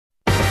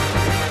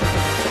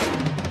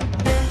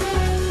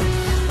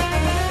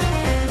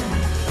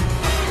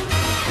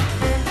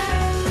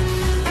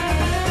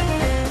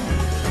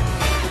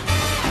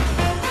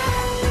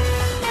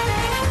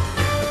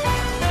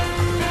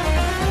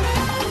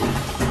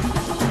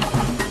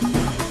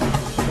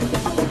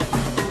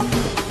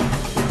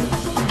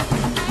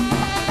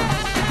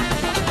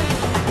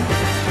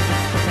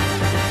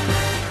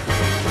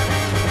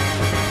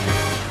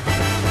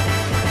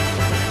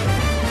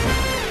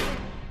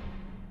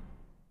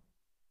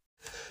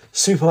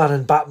Superman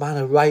and Batman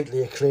are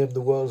rightly acclaimed the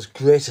world's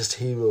greatest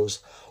heroes.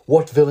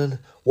 What villain,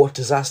 what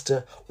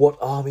disaster, what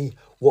army,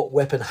 what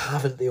weapon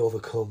haven't they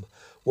overcome?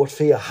 What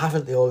fear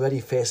haven't they already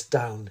faced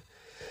down?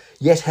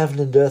 Yet heaven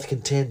and earth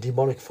contain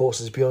demonic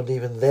forces beyond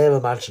even their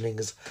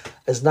imaginings,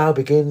 as now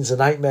begins a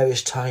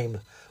nightmarish time,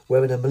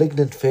 wherein a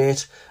malignant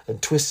fate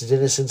and twisted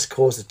innocence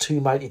cause the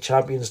two mighty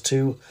champions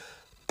to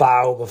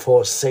bow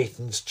before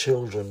Satan's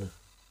children.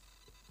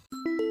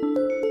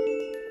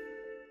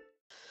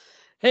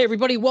 Hey,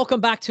 everybody,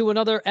 welcome back to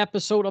another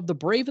episode of The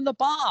Brave and the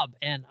Bob.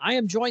 And I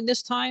am joined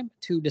this time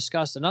to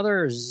discuss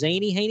another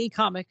zany, haney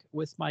comic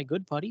with my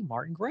good buddy,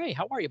 Martin Gray.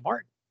 How are you,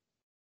 Martin?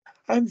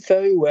 I'm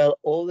very well,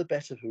 all the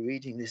better for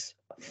reading this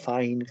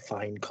fine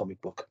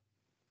comic book.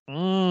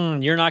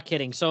 You're not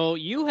kidding. So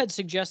you had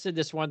suggested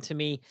this one to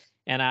me,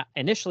 and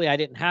initially I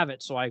didn't have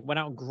it. So I went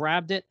out and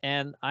grabbed it,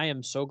 and I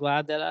am so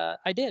glad that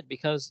I did,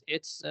 because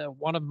it's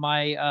one of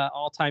my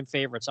all-time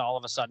favorites all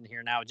of a sudden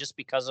here now, just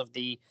because of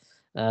the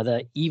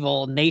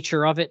evil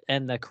nature of it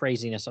and the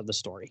craziness of the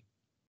story.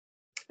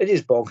 It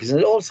is bonkers, and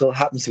it also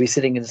happens to be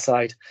sitting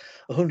inside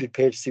a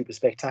 100-page super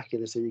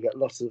spectacular, so you get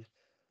lots of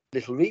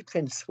little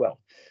reprints. Well,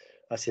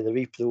 I say there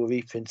were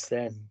reprints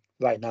then.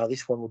 Right now,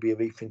 this one will be a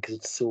reprint because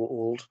it's so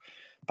old.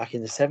 Back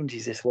in the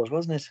 70s, this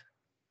wasn't it?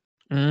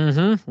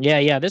 Mm-hmm.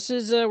 Yeah. This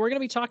is we're going to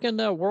be talking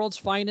World's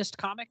Finest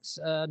Comics,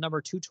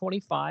 number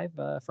 225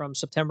 from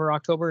September,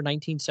 October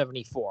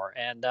 1974.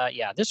 And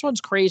this one's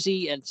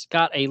crazy. And it's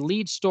got a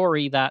lead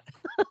story that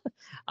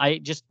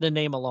the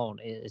name alone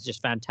is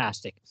just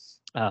fantastic.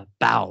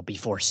 Bow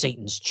before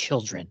Satan's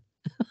children.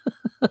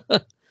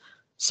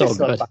 So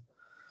good.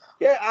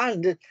 Yeah,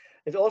 and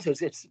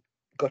it's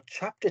got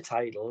chapter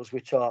titles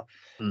which are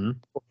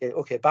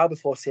okay. Bow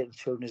before Satan's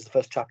children is the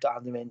first chapter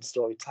and the main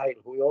story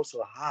title. But we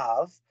also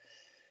have,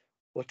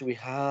 what do we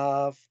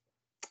have?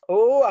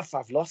 Oh,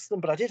 I've lost them,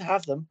 but I did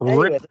have them.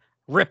 Anyway,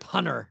 Rip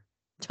Hunter,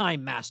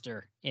 Time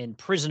Master, in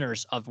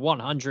Prisoners of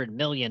 100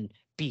 Million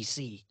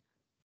BC.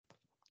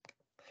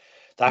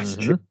 That's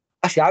true.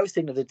 Actually, I was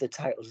thinking of the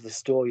titles of the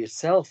story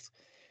itself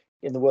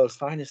in the World's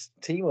Finest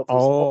team up.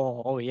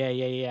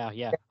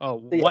 Yeah. Oh,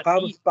 what?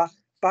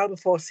 Bow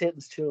before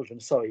Satan's children.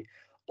 Sorry,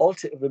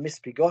 Altar of the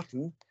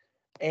Misbegotten,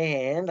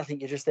 and I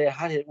think you just there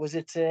had it. Was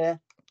it?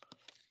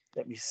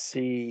 Let me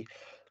see.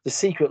 The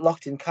Secret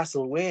Locked in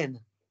Castle Wayne.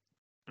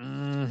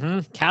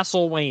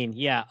 Castle Wayne.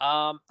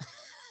 Yeah.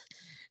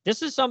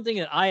 This is something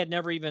that I had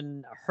never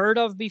even heard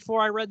of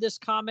before I read this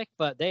comic,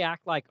 but they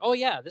act like, oh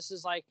yeah, this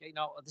is like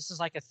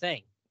a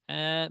thing.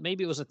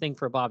 Maybe it was a thing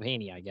for Bob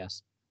Haney, I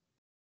guess.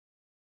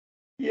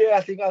 Yeah,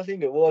 I think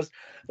it was.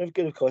 And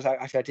of course,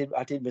 I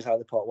did miss out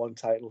the part one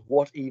title,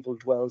 "What Evil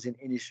Dwells in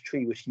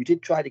Innistree," which you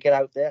did try to get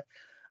out there,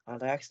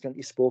 and I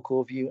accidentally spoke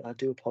over you, and I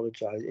do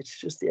apologize. It's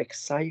just the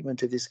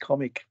excitement of this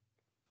comic.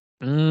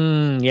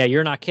 Yeah,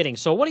 you're not kidding.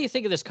 So what do you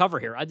think of this cover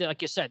here?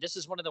 Like you said, this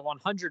is one of the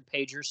 100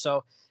 pagers.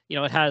 So,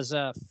 it has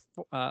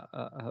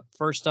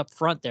first up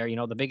front there,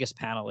 the biggest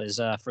panel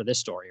is for this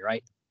story,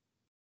 right?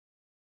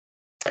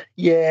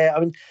 Yeah, I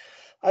mean,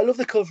 I love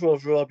the cover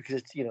overall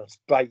because it's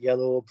bright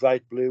yellow,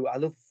 bright blue. I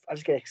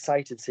just get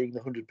excited seeing the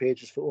 100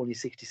 pages for only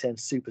 60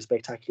 cents super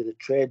spectacular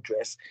trade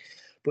dress.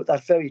 But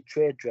that very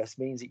trade dress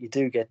means that you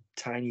do get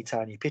tiny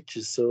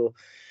pictures. So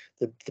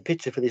the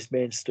picture for this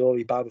main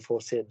story, Bow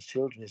Before Satan's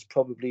Children, is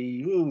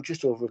probably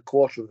just over a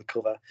quarter of the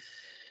cover.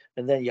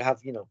 And then you have,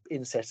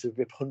 insets of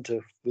Rip Hunter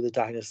with a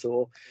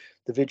dinosaur,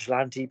 the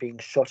Vigilante being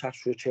shot at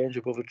for a change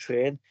above a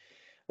train,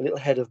 a little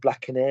head of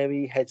Black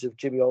Canary, heads of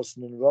Jimmy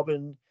Olsen and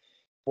Robin,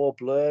 more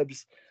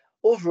blurbs.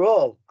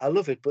 Overall, I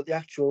love it, but the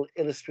actual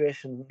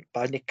illustration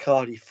by Nick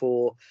Cardy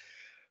for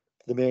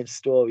the main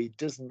story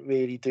doesn't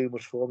really do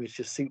much for me. It's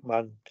just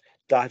Superman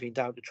diving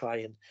down to try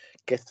and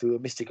get through a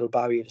mystical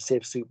barrier to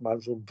save Superman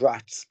from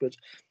brats, but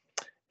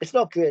it's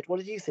not great. What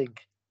did you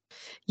think?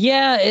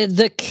 Yeah,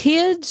 the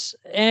kids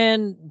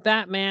and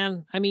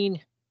Batman, I mean,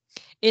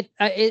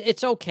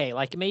 it's okay.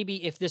 Like,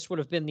 maybe if this would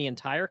have been the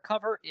entire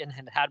cover and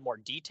had more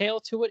detail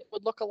to it, it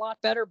would look a lot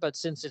better. But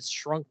since it's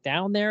shrunk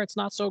down there, it's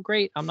not so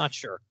great. I'm not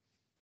sure.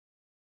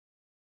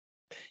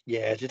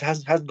 Yeah, it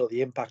hasn't got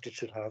the impact it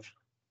should have.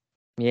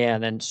 Yeah,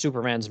 and then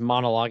Superman's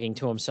monologuing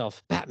to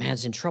himself,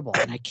 Batman's in trouble,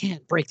 and I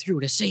can't break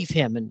through to save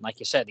him. And like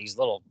you said, these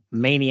little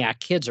maniac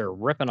kids are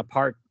ripping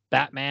apart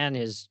Batman,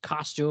 his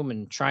costume,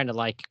 and trying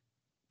to,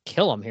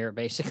 kill him here,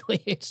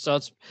 basically. So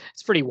it's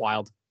pretty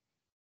wild.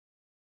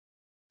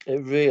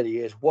 It really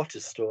is. What a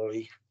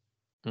story.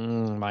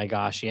 My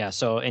gosh, yeah.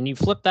 So, and you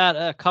flip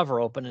that cover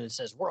open, and it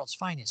says "World's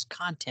Finest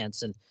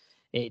Contents," and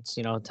it's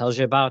it tells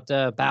you about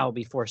Bow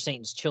Before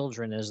Satan's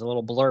Children. There's a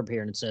little blurb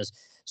here, and it says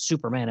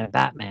Superman and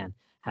Batman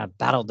have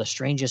battled the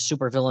strangest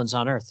supervillains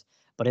on Earth,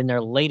 but in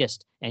their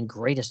latest and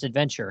greatest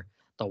adventure,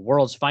 the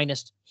world's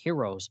finest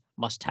heroes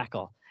must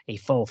tackle a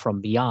foe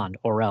from beyond,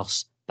 or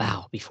else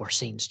bow before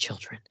Satan's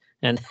children.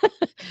 And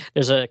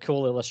there's a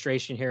cool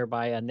illustration here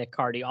by Nick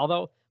Cardy,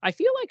 although I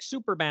feel like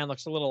Superman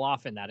looks a little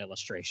off in that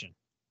illustration.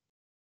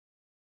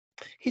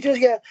 He does,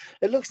 yeah.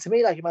 It looks to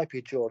me like it might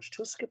be George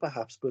Tusker,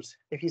 perhaps, but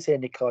if you say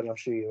Nick Cardy, I'm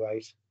sure you're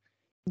right.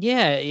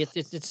 Yeah, it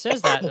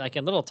says that like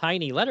in little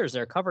tiny letters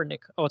there. Cover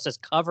Nick. Oh, it says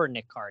cover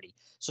Nick Cardy.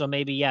 So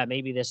maybe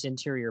maybe this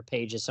interior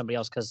page is somebody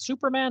else because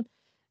Superman,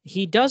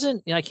 he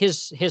doesn't like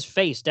his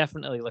face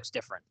definitely looks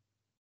different.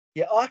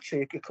 Yeah,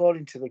 actually,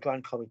 according to the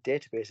Grand Comic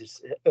Database,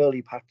 it's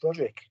early Pat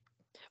Broderick.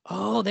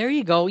 Oh, there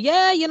you go.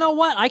 Yeah, you know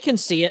what? I can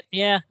see it.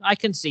 Yeah, I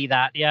can see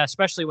that. Yeah,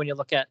 especially when you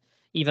look at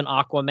even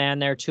Aquaman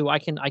there too. I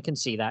can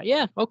see that.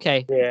 Yeah,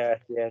 okay. Yeah,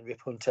 and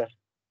Rip Hunter.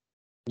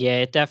 Yeah,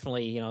 it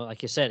definitely,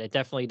 like you said, it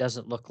definitely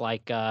doesn't look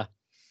like the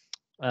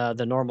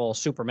normal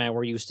Superman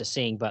we're used to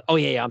seeing. But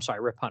I'm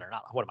sorry, Rip Hunter.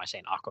 Not what am I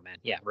saying? Aquaman.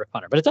 Yeah, Rip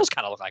Hunter. But it does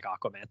kind of look like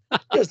Aquaman.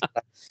 Just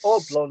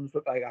all blondes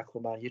look like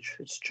Aquaman.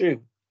 It's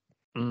true.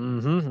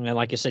 And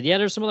like you said,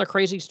 there's some other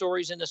crazy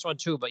stories in this one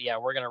too. But yeah,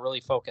 we're gonna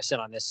really focus in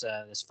on this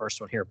this first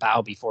one here,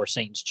 Bow Before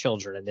Satan's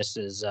Children, and this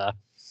is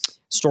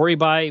story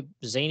by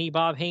Zany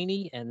Bob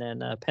Haney, and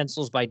then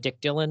pencils by Dick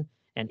Dillon,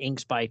 and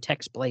inks by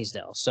Tex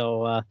Blaisdell.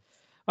 So,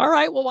 all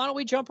right, well, why don't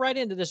we jump right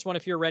into this one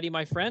if you're ready,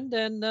 my friend,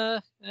 and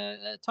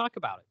talk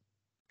about it.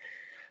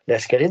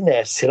 Let's get in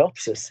there.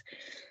 Synopsis.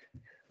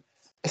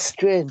 A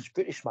strange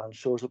British man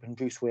shows up in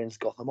Bruce Wayne's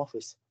Gotham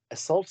office,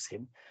 assaults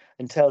him,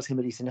 and tells him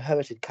that he's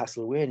inherited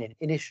Castle Wayne in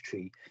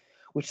Innistree,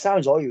 which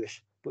sounds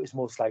Irish, but is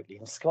most likely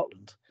in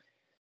Scotland.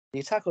 The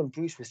attack on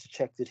Bruce was to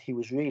check that he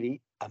was really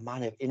a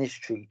man of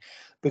Innistree,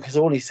 because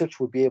only such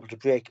would be able to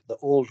break the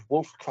old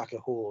wolf cracker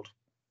hold.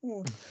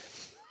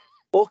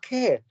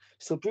 Okay,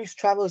 so Bruce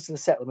travels to the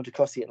settlement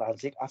across the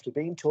Atlantic after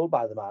being told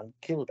by the man,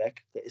 Kilbeck,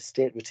 the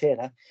estate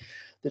retainer,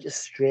 that a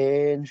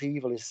strange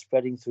evil is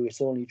spreading through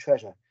its only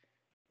treasure,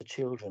 the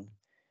children.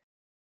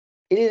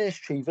 In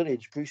Innistree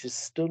village, Bruce is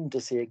stunned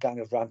to see a gang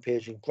of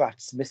rampaging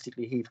brats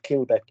mystically heave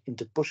Kilbeck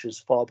into bushes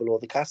far below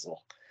the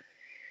castle.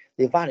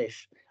 They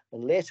vanish,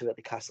 and later at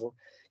the castle,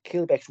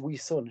 Kilbeck's wee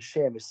son,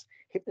 Seamus,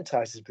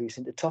 hypnotizes Bruce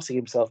into tossing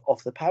himself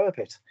off the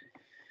parapet.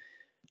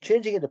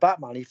 Changing into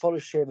Batman, he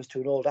follows Seamus to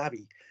an old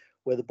abbey,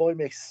 where the boy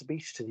makes a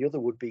speech to the other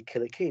would-be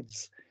killer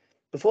kids.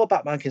 Before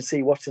Batman can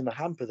see what's in the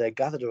hamper they're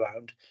gathered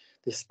around,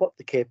 they spot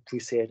the Caped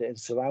Crusader and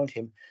surround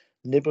him,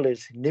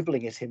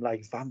 nibbling at him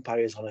like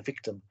vampires on a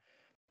victim.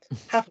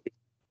 Happily,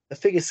 a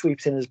figure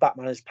sweeps in as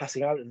Batman is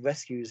passing out and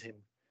rescues him.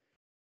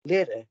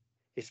 Later,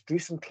 it's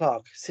Bruce and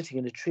Clark sitting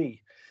in a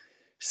tree.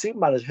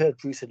 Superman had heard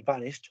Bruce had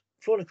vanished,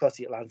 flown across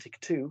the Atlantic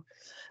too,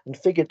 and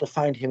figured to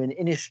find him in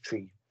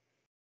Innistree.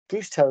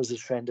 Bruce tells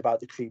his friend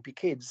about the creepy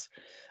kids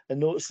and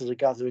notices a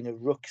gathering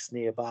of rooks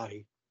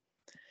nearby.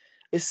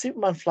 As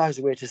Superman flies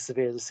away to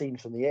survey the scene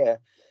from the air,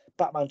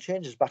 Batman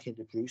changes back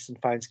into Bruce and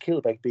finds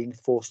Kilbeck being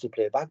forced to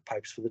play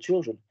bagpipes for the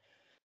children.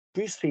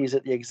 Bruce fears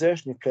that the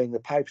exertion of playing the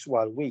pipes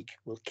while weak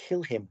will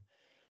kill him.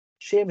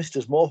 Seamus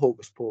does more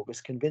hocus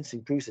pocus, convincing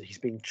Bruce that he's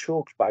being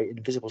choked by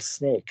invisible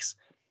snakes.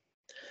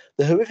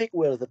 The horrific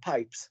wail of the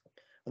pipes,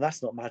 and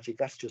that's not magic,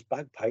 that's just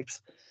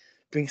bagpipes,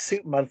 brings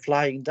Superman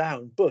flying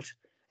down, but,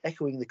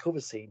 echoing the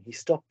cover scene, he's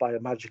stopped by a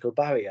magical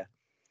barrier.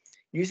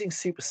 Using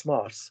super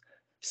smarts,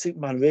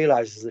 Superman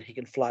realizes that he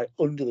can fly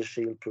under the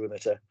shield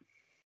perimeter.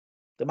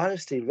 The Man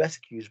of Steel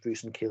rescues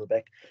Bruce and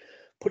Kilbeck,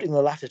 putting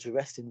the latter to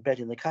rest in bed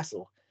in the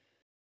castle.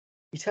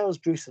 He tells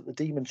Bruce that the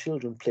demon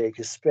children plague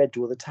has spread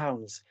to other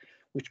towns,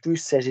 which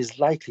Bruce says is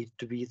likely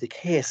to be the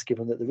case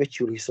given that the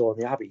ritual he saw in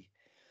the Abbey.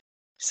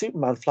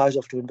 Superman flies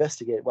off to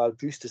investigate while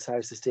Bruce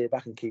decides to stay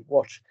back and keep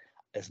watch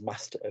as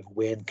master of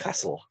Wayne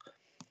Castle.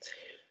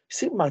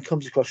 Superman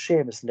comes across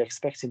Seamus and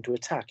expects him to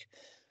attack,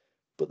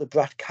 but the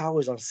brat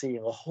cowers on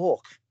seeing a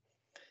hawk.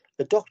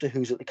 The doctor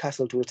who's at the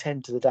castle to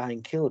attend to the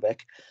dying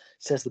Kilbeck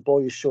says the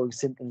boy is showing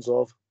symptoms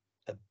of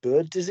a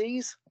bird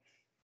disease.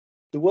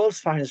 The world's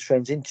finest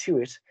friends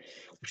intuit,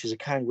 which is a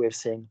kind way of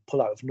saying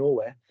pull out of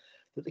nowhere,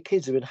 that the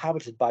kids are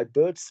inhabited by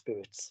bird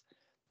spirits.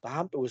 The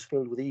hamper was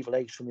filled with evil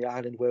eggs from the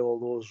island where all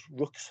those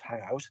rooks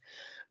hang out,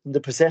 and the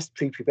possessed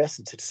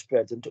prepubescents had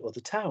spread them to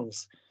other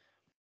towns.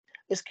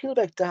 As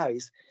Kilbeck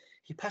dies,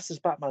 he passes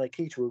Batman a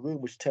key to a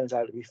room which turns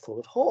out to be full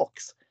of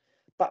hawks.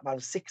 Batman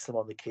sicks them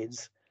on the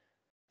kids.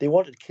 They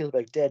wanted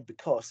Kilbeck dead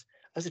because,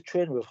 as a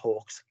trainer of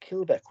hawks,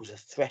 Kilbeck was a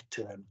threat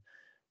to them.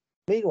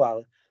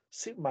 Meanwhile,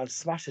 Superman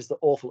smashes the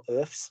awful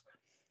Earths.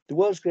 The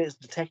world's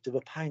greatest detective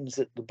opines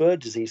that the bird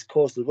disease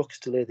caused the rooks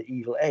to lay the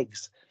evil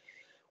eggs,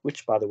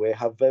 which, by the way,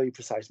 have very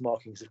precise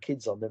markings of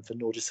kids on them for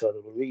no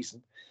discernible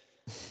reason.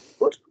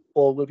 But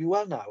all will be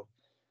well now,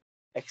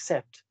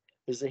 except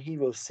as the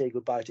heroes say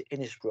goodbye to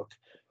Innisbrook,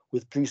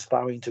 with Bruce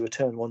vowing to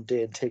return one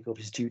day and take up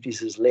his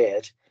duties as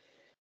Laird.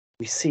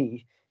 We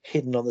see,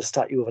 hidden on the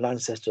statue of an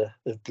ancestor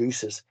of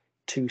Bruce's,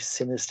 two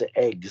sinister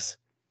eggs. ...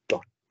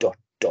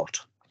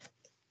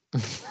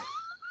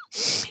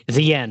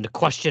 The end,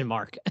 question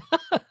mark.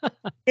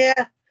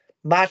 Yeah,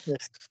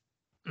 madness.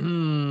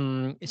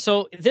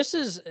 So this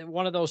is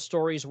one of those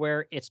stories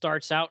where it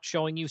starts out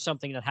showing you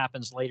something that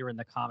happens later in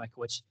the comic,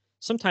 which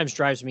sometimes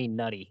drives me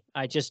nutty.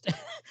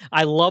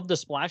 I love the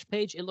splash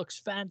page. It looks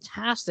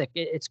fantastic.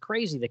 It's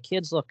crazy. The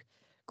kids look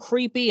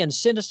creepy and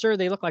sinister.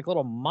 They look like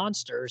little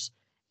monsters.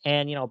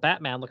 And,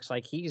 Batman looks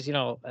like he's,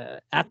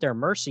 at their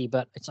mercy,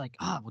 but it's like,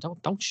 well,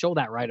 don't show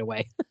that right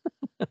away.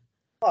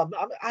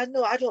 I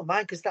know, I don't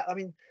mind because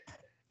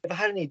if I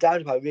had any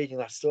doubt about reading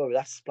that story,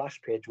 that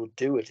splash page would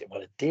do it.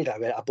 Well, it did. I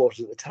bought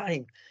it at the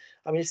time.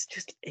 I mean, it's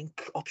just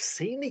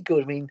obscenely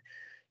good. I mean,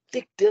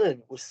 Dick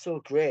Dillon was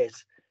so great.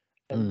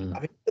 And I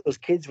mean, those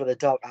kids with their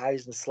dark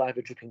eyes and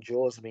saliva dripping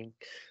jaws. I mean,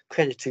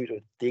 credit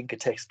to the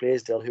Incotex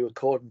Blaisdell, who,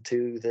 according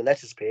to the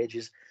letters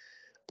pages,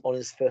 on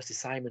his first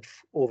assignment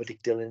over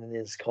Dick Dillon in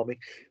his comic,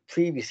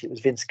 previously it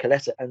was Vince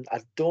Coletta. And I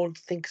don't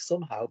think,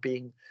 somehow,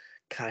 being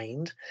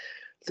kind,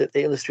 that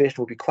the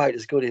illustration would be quite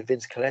as good if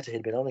Vince Coletta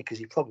had been on it, because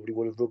he probably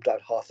would have rubbed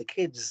out half the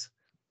kids.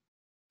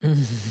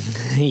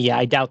 Yeah,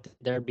 I doubt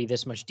there'd be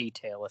this much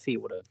detail if he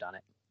would have done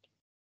it.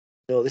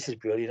 No, this is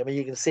brilliant. I mean,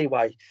 you can see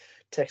why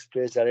Tex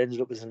Blaisdell ended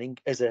up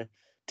as a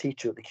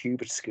teacher at the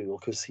Cubit School,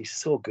 because he's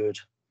so good.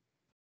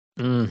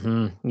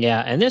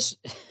 Yeah, and this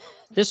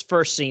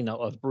first scene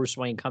of Bruce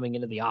Wayne coming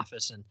into the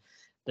office, and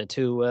the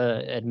two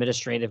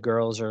administrative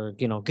girls are,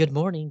 good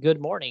morning,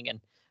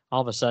 and all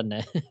of a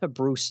sudden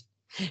Bruce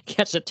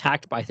gets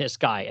attacked by this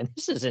guy, and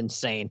this is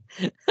insane.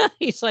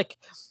 He's like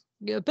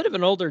a bit of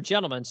an older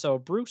gentleman, so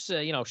Bruce,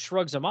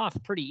 shrugs him off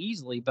pretty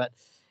easily, but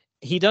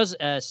he does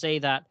say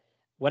that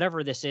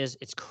whatever this is,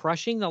 it's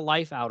crushing the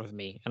life out of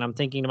me. And I'm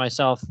thinking to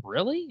myself,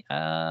 really?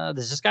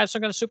 Does this guy have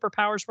some kind of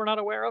superpowers we're not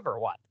aware of, or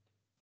what?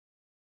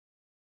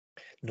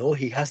 No,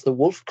 he has the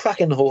wolf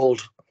cracking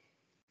hold.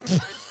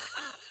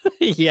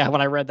 Yeah,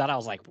 when I read that, I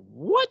was like,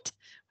 what?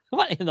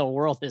 What in the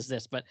world is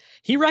this? But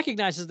he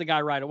recognizes the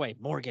guy right away,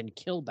 Morgan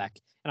Kilbeck.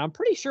 And I'm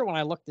pretty sure when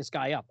I looked this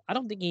guy up, I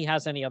don't think he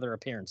has any other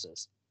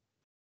appearances.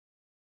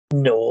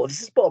 No,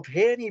 this is Bob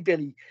Haney,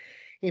 Billy.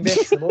 He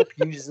makes them up,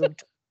 uses them,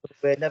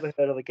 we're never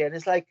heard of again.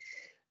 It's like,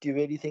 do you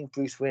really think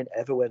Bruce Wayne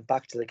ever went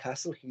back to the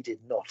castle? He did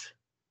not.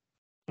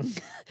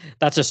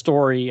 That's a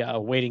story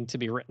waiting to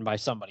be written by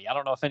somebody. I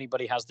don't know if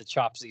anybody has the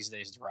chops these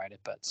days to write it,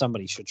 but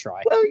somebody should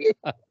try. Well,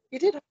 you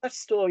did have that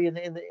story in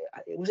the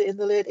was it in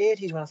the late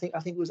 80s when I think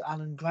it was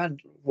Alan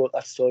Grant wrote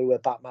that story where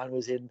Batman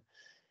was it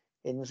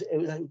was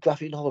a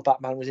graphic novel.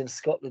 Batman was in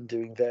Scotland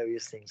doing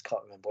various things.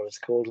 Can't remember what it's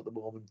called at the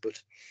moment,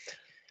 but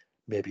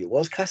maybe it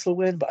was Castle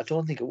Wayne, but I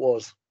don't think it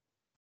was.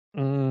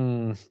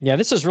 Yeah,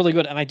 this is really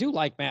good. And I do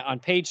like, man, on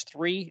page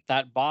 3,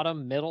 that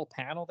bottom middle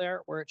panel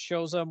there where it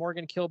shows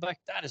Morgan Kilbeck.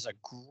 That is a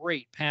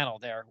great panel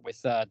there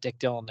with Dick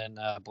Dillon and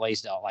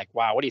Blaisdell. Like,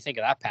 wow, what do you think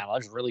of that panel?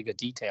 There's really good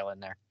detail in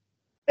there.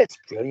 It's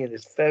brilliant.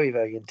 It's very,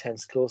 very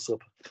intense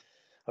close-up.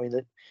 I mean,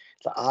 the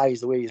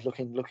eyes, the way he's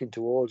looking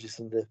towards us,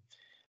 and the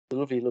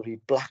lovely,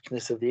 lovely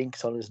blackness of the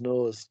inks on his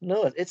nose.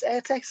 No, it's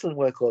excellent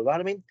work all around.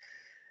 I mean,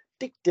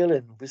 Dick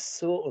Dillon was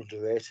so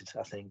underrated,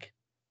 I think.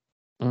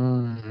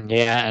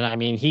 Yeah, and I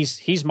mean,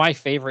 he's my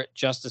favorite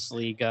Justice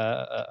League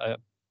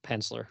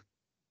penciler.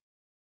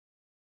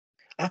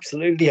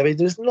 Absolutely. I mean,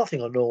 there's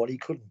nothing on no one he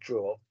couldn't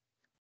draw.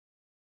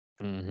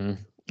 And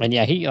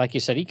yeah, he, like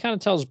you said, he kind of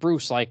tells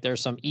Bruce like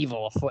there's some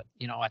evil afoot,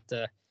 at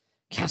the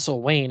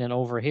Castle Wayne and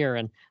over here.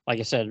 And like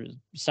I said, it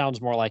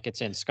sounds more like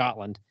it's in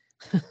Scotland.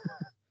 It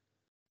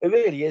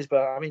really is,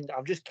 but I mean,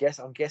 I'm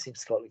guessing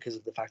Scotland because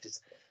of the fact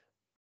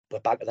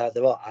but back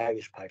there are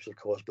Irish pipes, of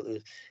course, but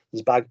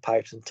there's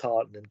bagpipes and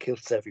tartan and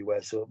kilts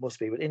everywhere, so it must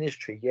be. But in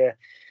history, yeah,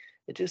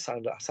 it does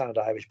sound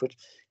Irish. But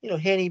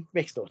Haney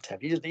makes no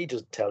attempt. He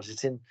doesn't tell us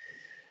it's in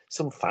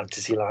some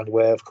fantasy land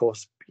where, of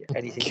course,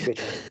 anything's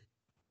written.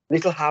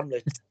 Little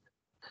Hamlet,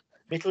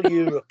 Middle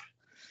Europe,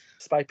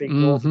 despite being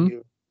Northern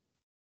Europe.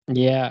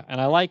 Yeah, and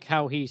I like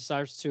how he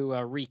starts to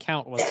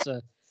recount what's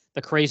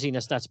the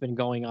craziness that's been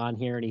going on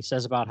here, and he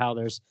says about how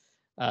there's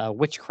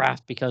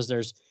witchcraft because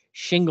there's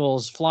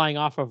shingles flying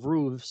off of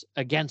roofs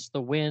against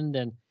the wind,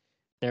 and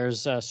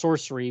there's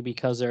sorcery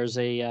because there's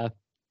a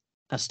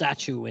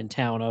statue in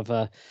town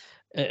of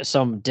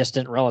some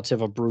distant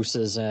relative of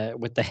Bruce's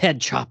with the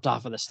head chopped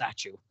off of the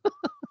statue.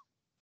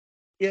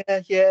 Yeah,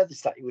 the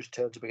statue was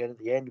turned up again at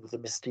the end with the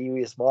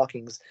mysterious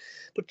markings.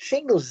 But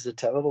shingles is a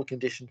terrible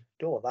condition.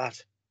 Don't want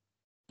that.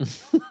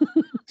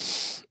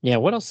 Yeah,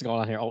 what else is going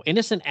on here? Oh,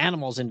 innocent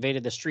animals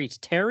invaded the streets,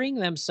 tearing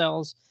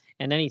themselves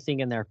and anything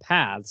in their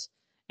paths.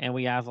 And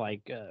we have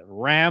like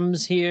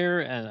rams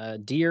here and a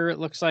deer, it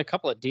looks like, a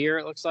couple of deer,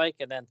 it looks like.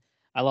 And then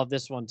I love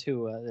this one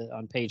too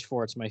on page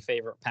 4. It's my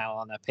favorite panel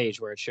on that page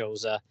where it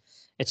shows,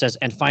 it says,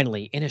 and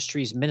finally,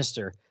 Innisfree's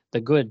minister,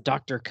 the good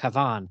Dr.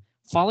 Cavan,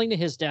 falling to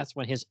his death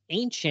when his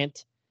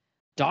ancient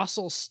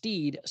docile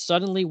steed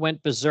suddenly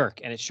went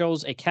berserk. And it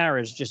shows a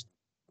carriage just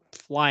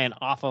flying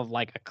off of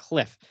like a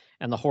cliff.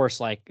 And the horse,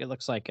 like, it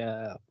looks like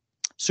a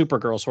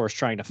Supergirl's horse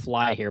trying to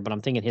fly here, but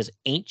I'm thinking his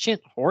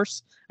ancient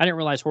horse. I didn't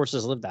realize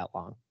horses lived that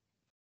long.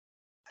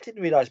 I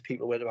didn't realize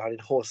people went around in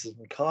horses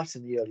and carts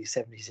in the early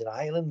 70s in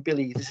Ireland,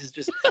 Billy. This is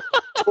just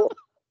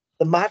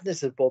the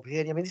madness of Bob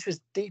Haney. I mean, this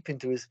was deep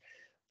into his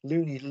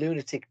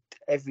lunatic,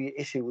 every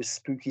issue was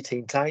spooky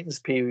Teen Titans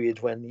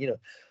period when,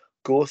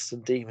 ghosts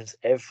and demons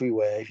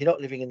everywhere. If you're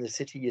not living in the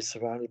city, you're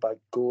surrounded by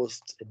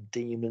ghosts and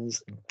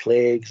demons and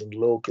plagues and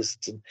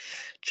locusts and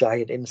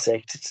giant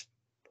insects. It's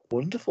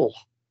wonderful.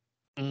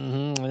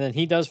 And then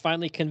he does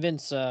finally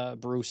convince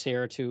Bruce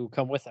here to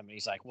come with him.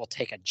 He's like, we'll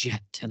take a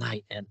jet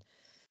tonight. And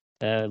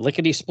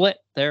Lickety split.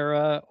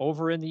 They're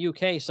over in the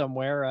UK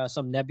somewhere,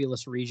 some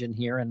nebulous region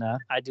here, and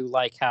I do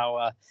like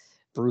how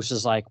Bruce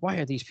is like, "Why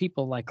are these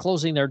people like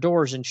closing their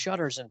doors and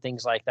shutters and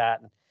things like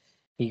that?" And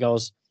he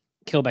goes,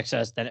 Kilbeck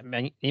says that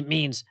it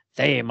means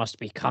they must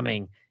be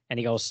coming, and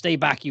he goes, "Stay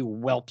back, you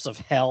whelps of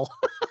hell."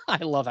 I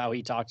love how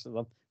he talks to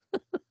them.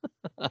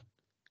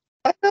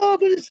 I know,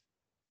 but it's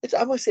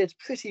I must say it's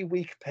pretty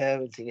weak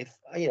parenting. If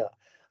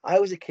I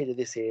was a kid of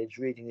this age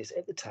reading this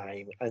at the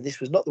time, and this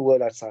was not the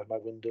world outside my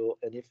window,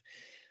 and if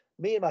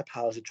me and my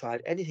pals had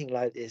tried anything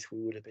like this,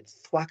 we would have been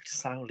thwacked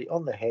soundly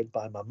on the head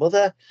by my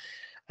mother,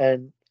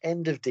 and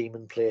end of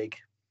demon plague.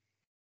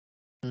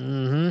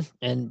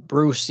 And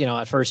Bruce,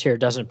 at first here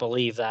doesn't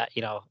believe that,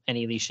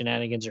 any of these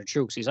shenanigans are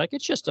true. 'Cause he's like,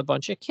 it's just a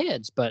bunch of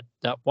kids. But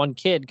that one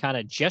kid kind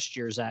of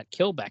gestures at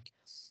Kilbeck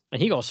and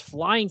he goes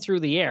flying through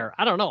the air.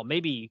 I don't know,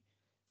 maybe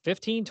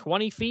 15,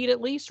 20 feet at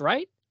least,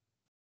 right?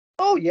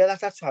 Oh yeah,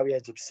 that's how he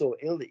ends up so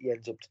ill that he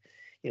ends up,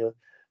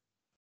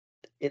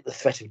 at the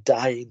threat of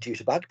dying due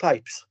to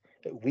bagpipes.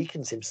 It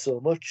weakens him so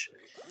much.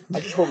 I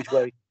just hope he's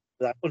wearing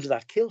that under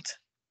that kilt.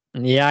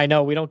 Yeah, I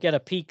know. We don't get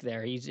a peek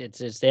there.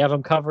 They have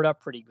him covered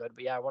up pretty good,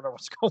 but yeah, I wonder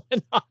what's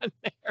going on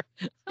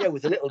there. Yeah,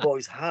 with the little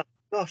boy's hand.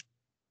 Gosh.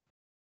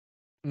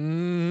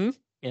 And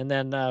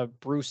then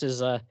Bruce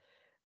is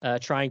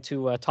trying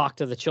to talk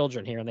to the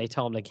children here, and they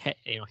tell him to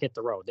hit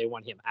the road. They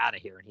want him out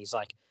of here, and he's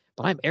like,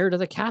 "But I'm heir to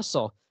the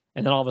castle."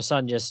 And then all of a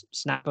sudden, just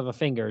snap of a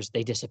fingers,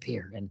 they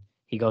disappear, and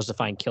he goes to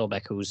find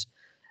Kilbeck, who's,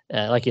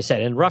 like you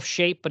said, in rough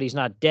shape, but he's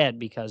not dead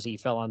because he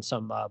fell on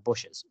some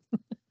bushes.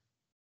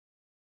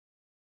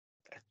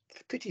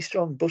 Pretty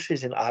strong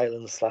bushes in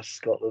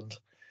Ireland/Scotland. That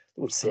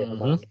would save a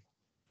man.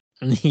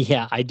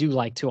 Yeah, I do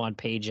like too on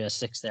page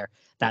 6 there,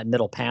 that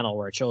middle panel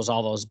where it shows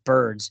all those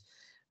birds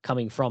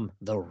coming from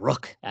the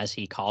Rook, as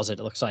he calls it.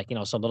 It looks like,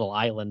 some little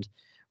island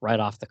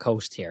right off the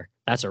coast here.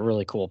 That's a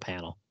really cool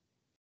panel.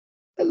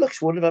 It looks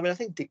wonderful. I mean, I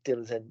think Dick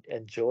Dillon's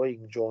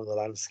enjoying drawing the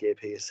landscape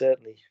here,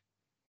 certainly.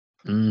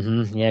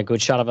 Yeah,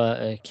 good shot of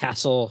a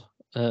Castle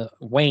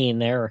Wayne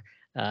there.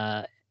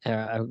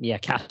 Yeah,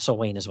 Castle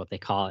Wayne is what they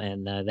call it.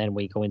 And then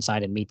we go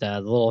inside and meet the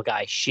little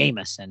guy,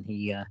 Seamus, and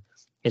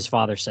his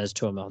father says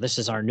to him, "Oh, this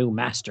is our new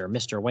master,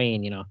 Mr.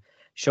 Wayne,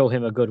 show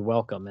him a good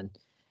welcome." And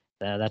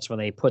that's when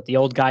they put the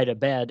old guy to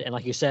bed. And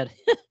like you said,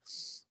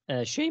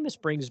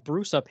 Seamus brings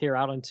Bruce up here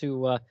out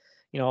into,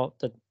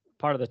 the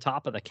part of the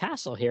top of the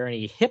castle here, and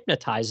he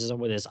hypnotizes him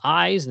with his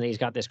eyes, and he's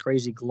got this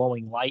crazy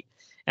glowing light.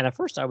 And at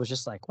first I was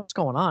just like, what's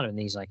going on? And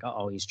he's like,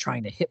 oh, he's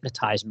trying to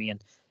hypnotize me.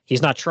 And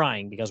he's not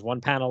trying, because one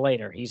panel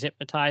later, he's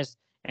hypnotized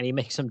and he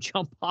makes him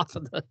jump off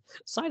of the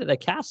side of the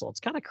castle. It's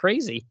kind of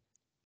crazy.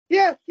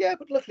 Yeah,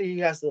 but luckily he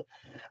has the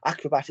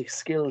acrobatic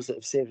skills that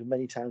have saved him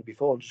many times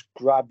before, and just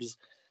grabs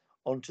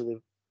onto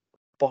the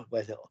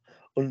bottom,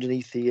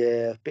 underneath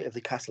the bit of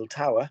the castle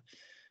tower,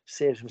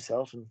 saves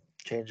himself and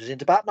changes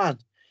into Batman.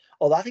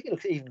 Although I think it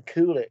looks even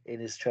cooler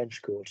in his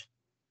trench coat.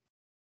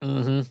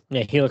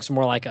 Yeah, he looks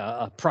more like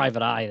a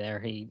private eye there.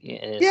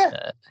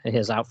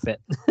 His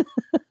outfit.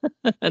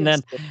 And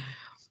then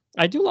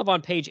I do love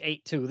on page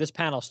 8 too. This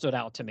panel stood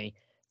out to me.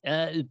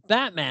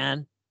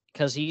 Batman,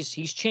 because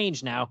he's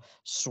changed now,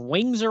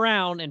 swings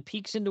around and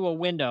peeks into a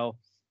window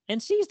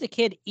and sees the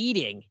kid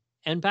eating.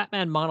 And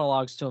Batman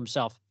monologues to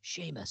himself,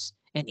 "Seamus,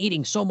 and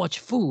eating so much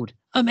food,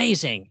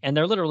 amazing." And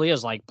there literally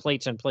is like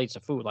plates and plates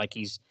of food, like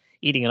he's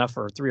eating enough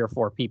for 3 or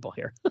 4 people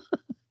here.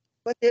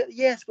 But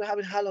yes, we're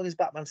having. How long is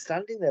Batman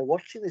standing there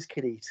watching this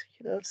kid eat?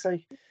 It's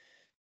like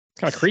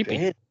kind of creepy.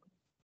 Strange.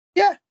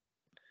 Yeah.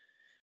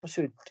 I'm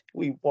sure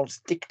we want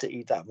Dick to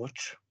eat that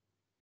much.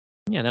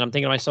 Yeah, and then I'm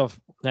thinking to myself,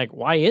 like,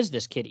 why is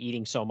this kid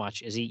eating so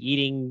much? Is he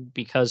eating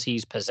because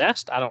he's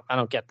possessed? I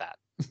don't get that.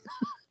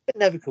 It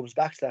never comes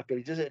back to that,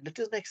 Billy, does it? It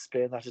doesn't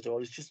explain that at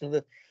all. It's just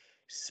another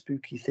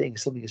spooky thing.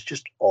 Something is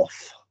just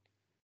off.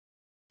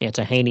 Yeah, it's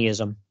a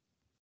Haneyism.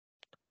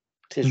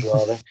 It is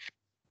rather.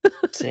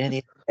 It's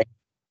any.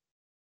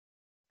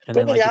 And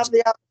But then,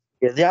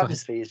 the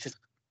atmosphere is just.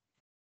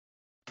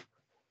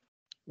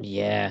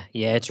 Yeah,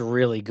 it's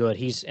really good.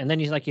 He's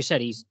like you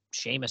said,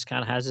 Seamus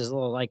kind of has his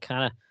little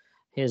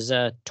his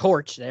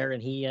torch there,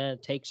 and he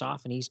takes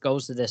off and he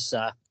goes to this.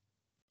 I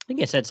think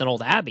it's an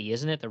old abbey,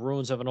 isn't it? The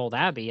ruins of an old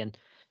abbey, and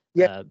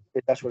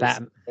that's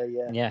what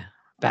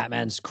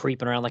Batman's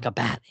creeping around like a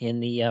bat in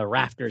the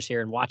rafters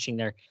here and watching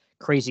their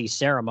crazy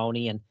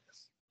ceremony, and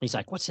he's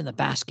like, "What's in the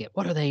basket?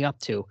 What are they up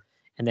to?"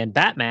 And then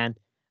Batman,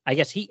 I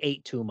guess he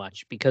ate too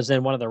much, because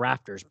then one of the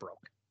rafters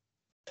broke.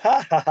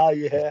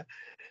 Yeah.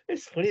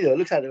 It's funny though. It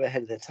looks like they were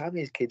ahead of their time.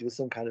 These kids with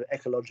some kind of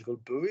ecological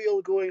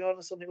burial going on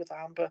or something with the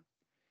hamper.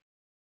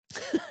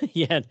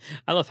 Yeah,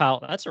 I love how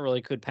that's a really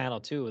good panel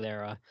too.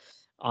 There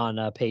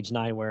on page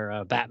 9,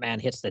 where Batman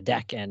hits the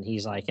deck and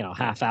he's like,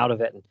 half out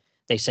of it, and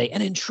they say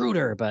an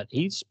intruder, but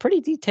he's pretty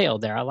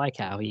detailed there. I like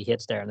how he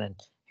hits there, and then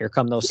here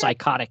come those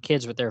psychotic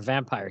kids with their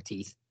vampire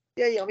teeth.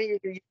 Yeah. I mean,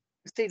 you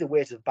see the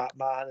weight of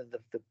Batman and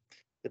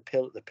the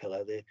pillar,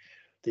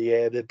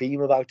 the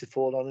beam about to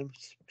fall on him.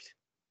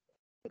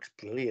 Looks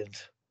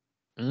brilliant.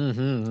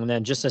 And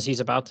then just as he's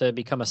about to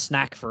become a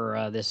snack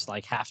for this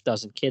like half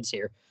dozen kids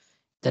here,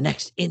 the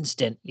next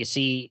instant, you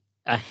see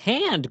a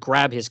hand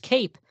grab his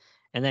cape,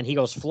 and then he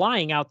goes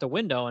flying out the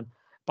window. And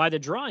by the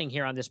drawing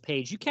here on this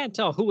page, you can't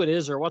tell who it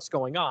is or what's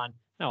going on.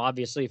 Now,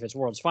 obviously, if it's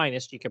World's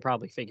Finest, you could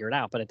probably figure it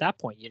out. But at that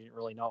point, you didn't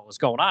really know what was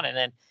going on. And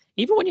then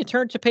even when you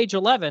turn to page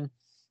 11,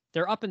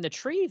 they're up in the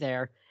tree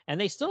there,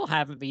 and they still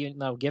haven't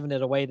given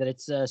it away that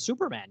it's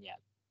Superman yet.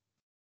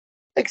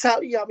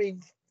 Exactly. Yeah, I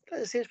mean,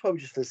 it's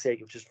probably just for the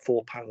sake of just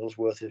 4 panels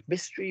worth of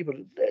mystery, but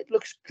it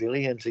looks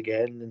brilliant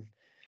again. And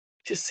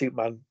just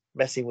Superman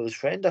messing with his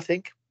friend, I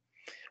think.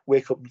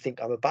 Wake up and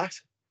think I'm a bat.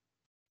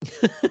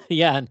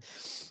 Yeah,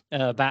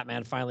 and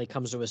Batman finally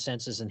comes to his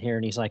senses in here,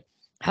 and he's like,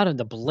 how in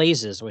the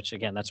blazes, which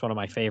again, that's one of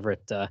my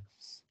favorite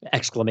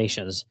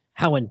exclamations.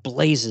 How in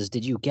blazes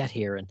did you get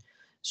here? And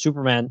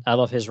Superman, I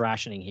love his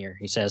rationing here.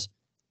 He says,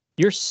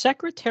 your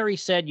secretary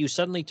said you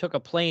suddenly took a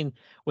plane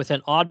with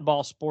an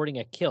oddball sporting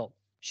a kilt.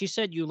 She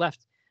said you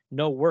left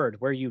no word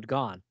where you'd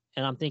gone.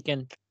 And I'm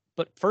thinking,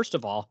 but first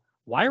of all,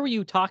 why were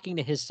you talking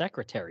to his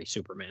secretary,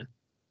 Superman?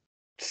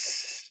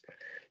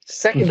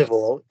 Second of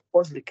all, it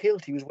wasn't a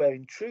kilt. He was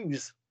wearing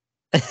trews.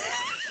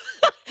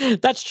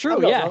 That's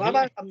true.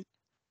 Yeah.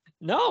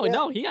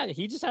 No,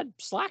 he just had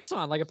slacks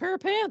on, like a pair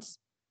of pants.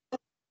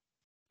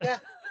 Yeah.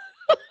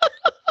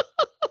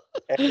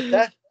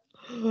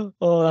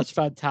 Oh, that's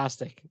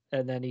fantastic.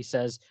 And then he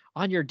says,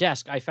 on your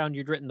desk, I found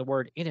you'd written the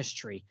word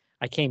industry.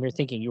 I came here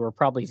thinking you were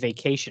probably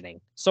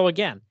vacationing. So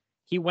again,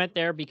 he went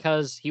there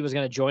because he was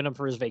going to join him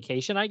for his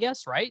vacation, I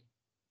guess, right?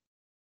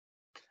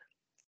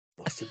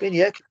 Must have been,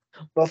 yeah.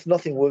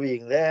 Nothing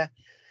worrying there.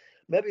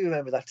 Maybe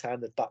remember that time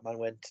that Batman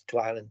went to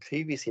Ireland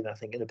previously, and I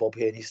think in a Bob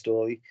Haney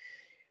story,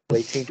 where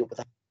he teamed up with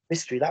that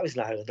mystery. That was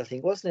in Ireland, I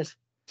think, wasn't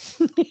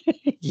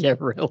it? Yeah,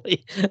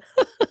 really.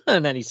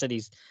 And then he said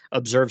he's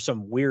observed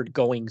some weird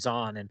goings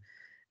on, and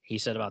he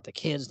said about the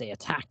kids, they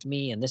attacked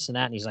me and this and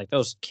that. And he's like,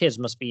 those kids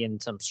must be in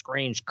some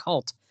strange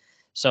cult.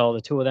 So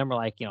the two of them were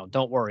like,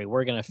 don't worry,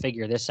 we're going to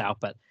figure this out.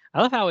 But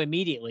I love how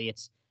immediately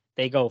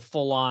they go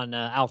full on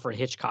Alfred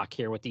Hitchcock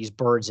here with these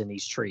birds in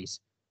these trees.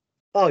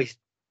 Oh, he's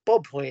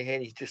Bob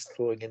Haney just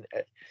throwing in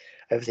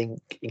everything,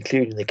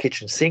 including the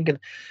kitchen sink. And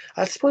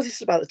I suppose this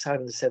is about the time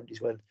in the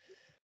 70s when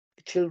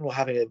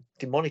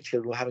demonic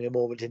children were having a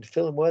moment in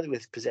film, weren't they,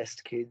 with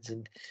possessed kids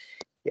and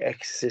The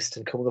Exorcist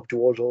and coming up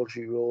towards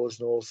Audrey Rose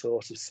and all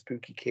sorts of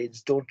spooky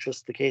kids. Don't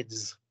trust the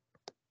kids.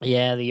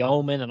 Yeah, the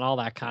Omen and all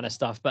that kind of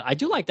stuff. But I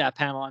do like that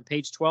panel on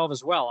page 12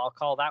 as well. I'll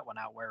call that one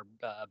out where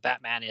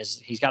Batman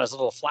he's got his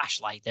little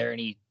flashlight there and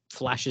he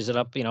flashes it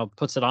up,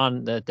 puts it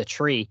on the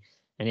tree,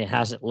 and it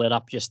has it lit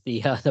up, just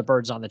the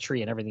birds on the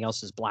tree, and everything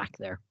else is black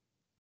there.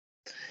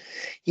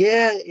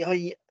 Yeah,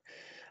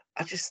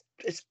 it's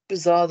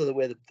bizarre the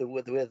way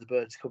the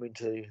birds come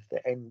into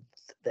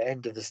the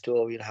end of the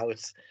story and how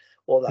it's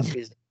all that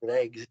business with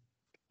eggs.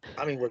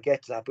 I mean, we'll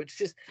get to that, but it's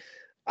just,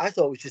 I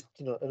thought it was just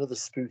another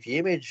spooky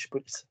image,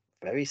 but it's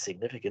very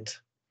significant.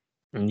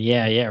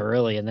 Yeah,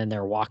 really. And then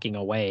they're walking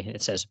away.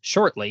 It says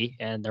shortly,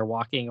 and they're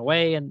walking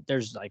away, and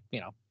there's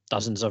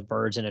dozens of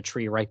birds in a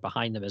tree right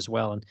behind them as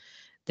well, and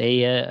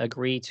they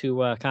agree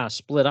to kind of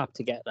split up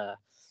to get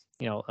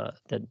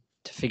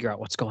to figure out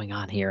what's going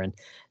on here. And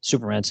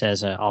Superman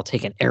says, I'll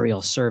take an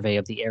aerial survey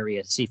of the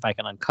area to see if I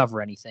can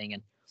uncover anything.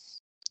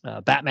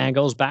 And Batman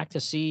goes back to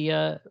see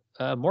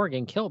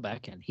Morgan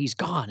Kilbeck, and he's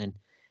gone. And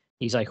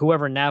he's like,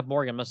 whoever nabbed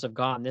Morgan must have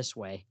gone this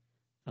way.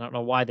 I don't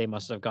know why they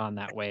must have gone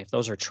that way. If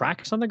those are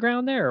tracks on the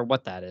ground there or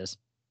what that is.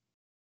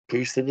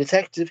 Bruce the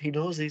detective, he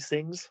knows these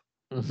things.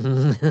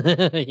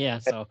 Yeah,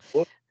 so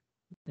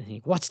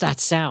what's that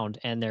sound?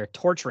 And they're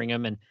torturing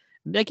him. And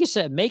like you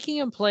said, making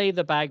him play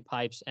the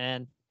bagpipes.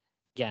 And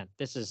again,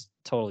 this is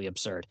totally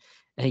absurd.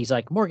 And he's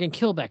like, Morgan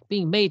Kilbeck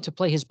being made to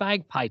play his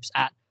bagpipes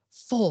at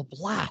full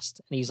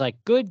blast. And he's like,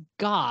 good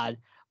God,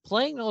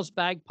 playing those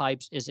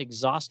bagpipes is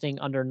exhausting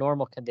under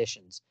normal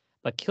conditions.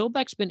 But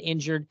Kilbeck's been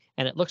injured,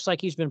 and it looks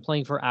like he's been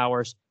playing for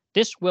hours.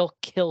 This will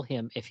kill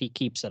him if he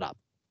keeps it up.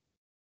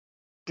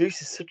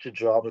 Bruce is such a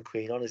drama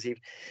queen, honestly.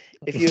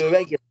 If you're a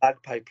regular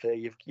bagpipe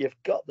player,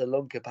 you've got the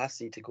lung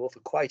capacity to go for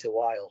quite a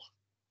while.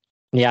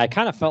 Yeah, I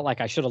kind of felt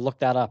like I should have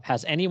looked that up.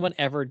 Has anyone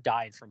ever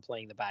died from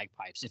playing the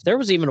bagpipes? If there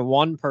was even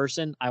one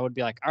person, I would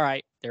be like, all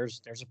right,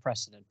 there's a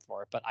precedent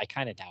for it, but I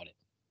kind of doubt it.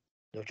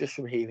 No, just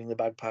from hearing the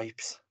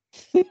bagpipes.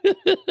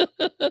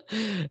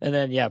 And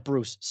then, yeah,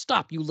 Bruce,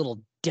 stop, you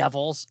little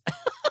devils.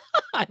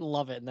 I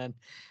love it. And then,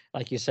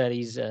 like you said,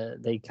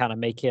 they kind of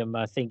make him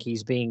think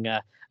he's being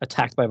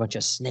attacked by a bunch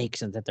of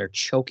snakes and that they're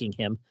choking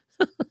him.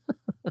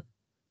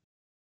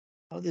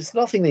 Oh, there's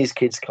nothing these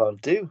kids can't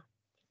do.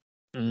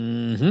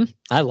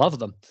 I love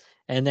them.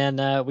 And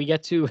then we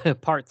get to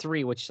part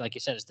 3, which, like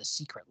you said, is the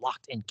secret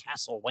locked in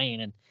Castle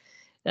Wayne.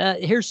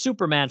 And here's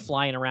Superman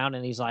flying around,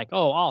 and he's like,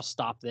 oh, I'll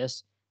stop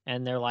this.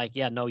 And they're like,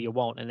 yeah, no, you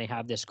won't. And they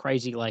have this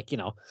crazy,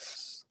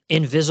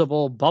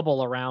 invisible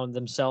bubble around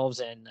themselves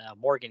and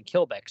Morgan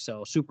Kilbeck,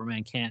 so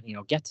Superman can't,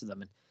 get to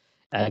them.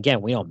 And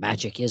again, we know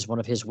magic is one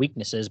of his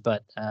weaknesses,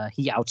 but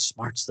he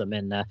outsmarts them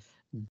and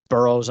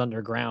burrows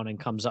underground and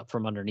comes up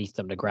from underneath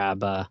them to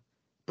grab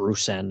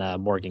Bruce and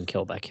Morgan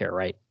Kilbeck here,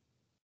 right?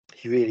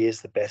 He really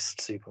is the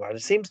best Superman.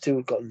 It seems to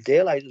have gotten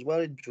daylight as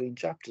well in between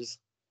chapters.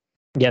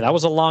 Yeah, that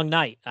was a long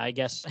night. I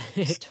guess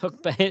it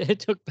took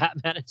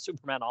Batman and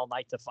Superman all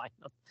night to find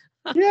them.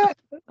 Yeah,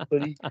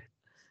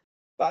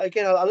 but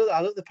again, I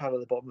love the panel at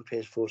the bottom of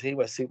page 14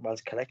 where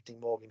Superman's collecting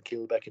Morgan,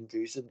 Kilbeck, and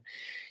Bruce, and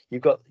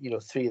you've got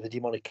three of the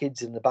demonic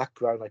kids in the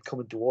background, like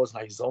coming towards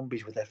like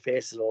zombies with their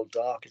faces all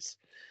dark. It's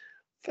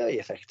very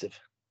effective.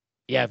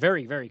 Yeah,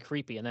 very, very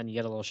creepy. And then you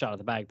get a little shot of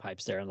the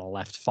bagpipes there on the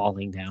left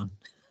falling down.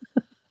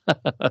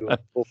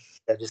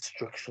 Their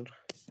destruction.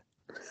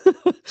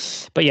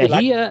 But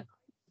yeah,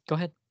 go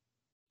ahead.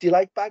 Do you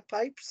like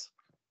bagpipes?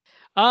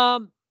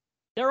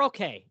 They're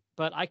okay,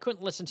 but I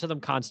couldn't listen to them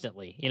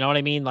constantly. You know what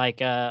I mean? Like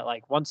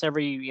once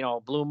every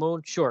blue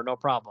moon, sure, no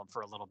problem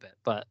for a little bit,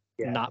 but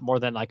not more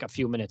than like a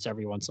few minutes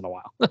every once in a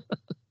while.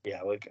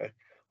 Yeah,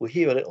 we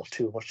hear a little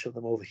too much of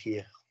them over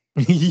here.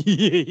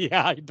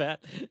 Yeah, I bet.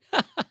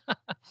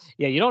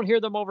 Yeah, you don't hear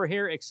them over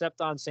here except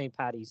on St.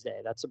 Paddy's Day.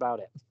 That's about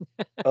it.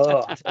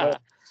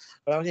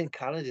 When I was in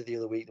Canada the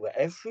other week, they were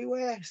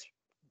everywhere. It's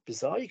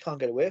bizarre. You can't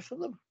get away from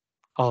them.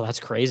 Oh, that's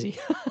crazy.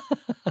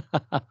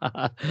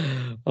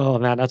 Oh,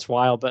 man, that's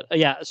wild. But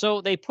yeah,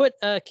 so they put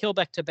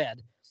Kilbeck to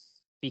bed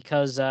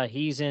because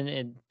he's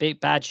in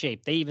bad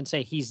shape. They even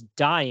say he's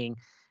dying.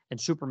 And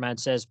Superman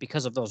says,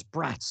 because of those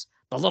brats,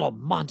 the little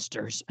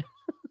monsters.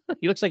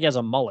 He looks like he has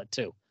a mullet,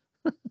 too.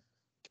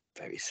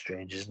 Very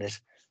strange, isn't it?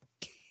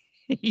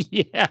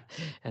 Yeah.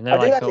 And they're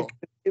like,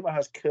 Superman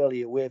has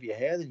curlier, wavier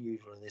hair than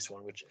usual in this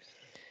one, which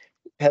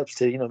helps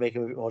to, make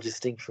him a bit more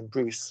distinct from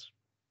Bruce.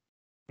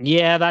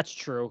 Yeah, that's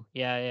true.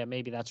 Yeah,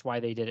 maybe that's why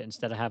they did it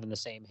instead of having the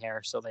same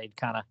hair. So they'd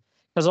kind of,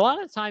 because a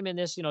lot of the time in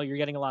this, you're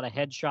getting a lot of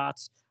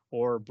headshots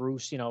or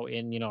Bruce,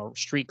 in,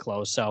 street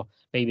clothes. So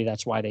maybe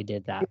that's why they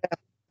did that.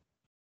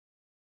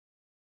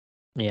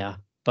 Yeah.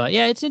 But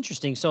yeah, it's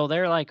interesting. So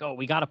they're like, oh,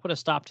 we got to put a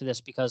stop to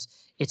this because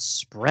it's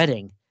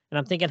spreading. And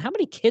I'm thinking, how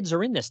many kids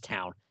are in this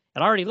town?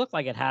 It already looked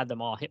like it had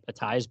them all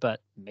hypnotized, but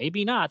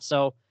maybe not.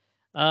 So,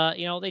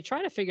 they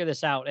try to figure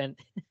this out. And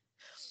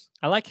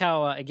I like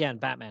how, again,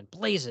 Batman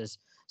blazes.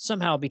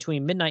 Somehow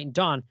between midnight and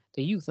dawn,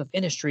 the youth of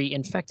Innisfree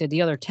infected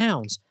the other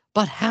towns.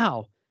 But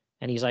how?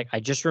 And he's like, I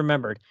just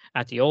remembered.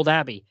 At the old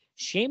abbey,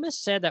 Seamus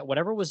said that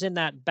whatever was in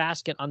that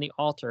basket on the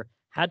altar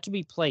had to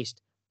be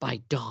placed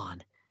by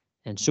dawn.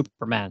 And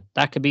Superman,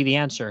 that could be the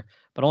answer.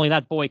 But only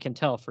that boy can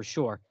tell for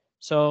sure.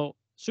 So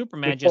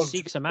Superman just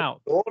seeks him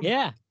out.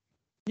 Yeah.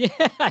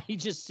 Yeah, he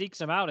just seeks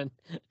him out and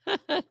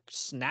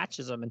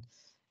snatches him. And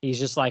he's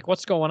just like,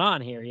 what's going on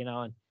here?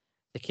 And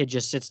the kid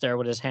just sits there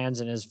with his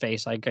hands in his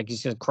face like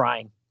he's just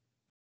crying.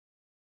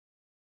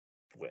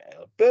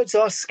 Well, birds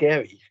are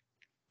scary.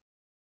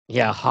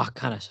 Yeah, Hawk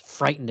kind of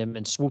frightened him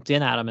and swooped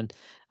in at him. And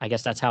I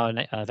guess that's how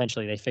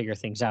eventually they figure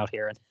things out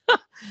here.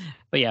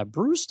 But yeah,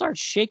 Bruce starts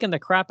shaking the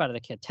crap out of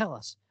the kid. Tell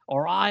us,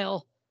 or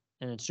I'll.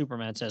 And then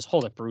Superman says,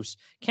 hold it, Bruce.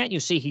 Can't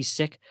you see he's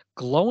sick,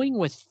 glowing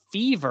with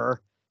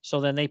fever? So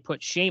then they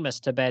put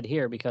Seamus to bed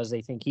here because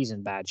they think he's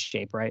in bad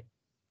shape, right?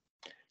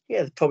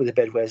 Yeah, probably the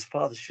bed where his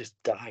father's just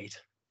died.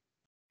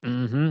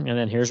 Mm-hmm. And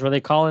then here's where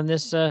they call in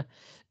this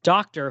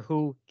doctor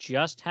who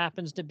just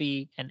happens to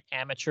be an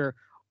amateur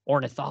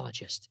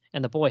ornithologist.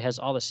 And the boy has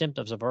all the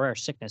symptoms of a rare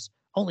sickness,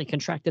 only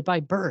contracted by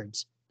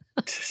birds.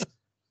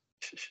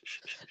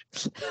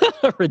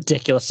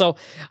 Ridiculous. So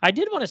I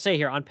did want to say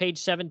here on page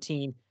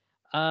 17,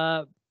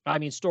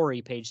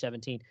 story page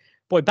 17,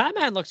 boy,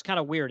 Batman looks kind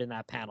of weird in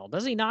that panel.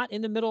 Does he not?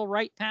 In the middle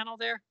right panel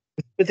there?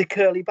 With the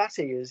curly bat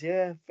ears,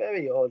 yeah.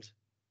 Very odd.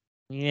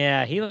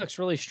 Yeah, he looks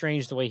really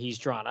strange the way he's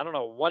drawn. I don't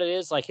know what it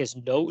is. Like his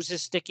nose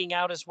is sticking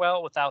out as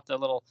well without the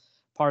little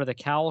part of the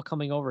cowl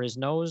coming over his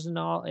nose and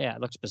all. Yeah,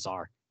 it looks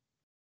bizarre.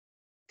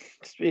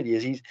 It really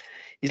is.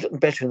 He's looking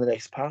better in the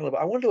next panel. But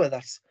I wonder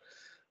whether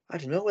I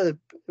don't know whether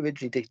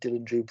originally Dick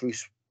Dillon drew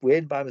Bruce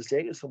Wayne by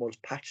mistake and someone's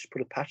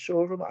put a patch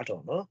over him. I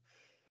don't know.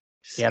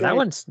 Yeah, that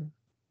one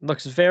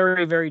looks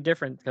very, very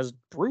different because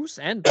Bruce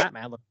and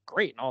Batman look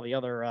great in all the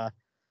other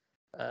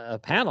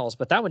panels,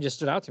 but that one just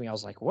stood out to me. I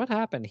was like, what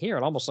happened here?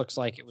 It almost looks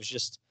like it was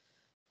just,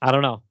 I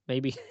don't know,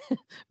 maybe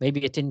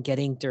it didn't get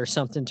inked or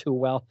something too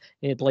well.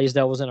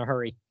 Blaisdell was in a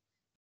hurry.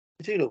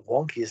 They do look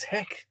wonky as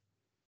heck.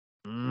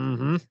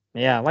 Mm-hmm.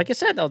 Yeah, like I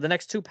said, though, the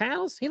next two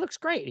panels, he looks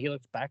great. He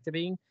looks back to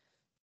being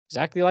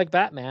exactly like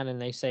Batman,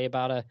 and they say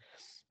about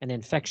an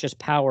infectious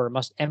power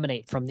must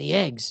emanate from the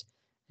eggs.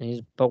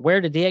 But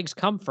where did the eggs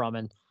come from?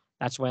 And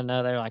that's when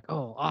they're like,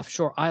 oh,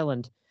 offshore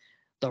island,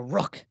 the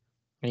Rook.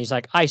 And he's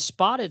like, I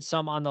spotted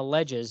some on the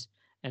ledges.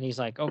 And he's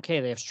like, okay,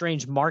 they have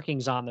strange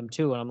markings on them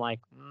too. And I'm like,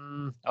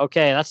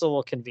 okay, that's a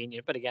little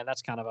convenient. But again,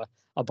 that's kind of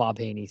a Bob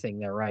Haney thing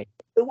there, right?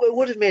 It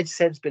would have made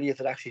sense, Billy, if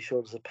it actually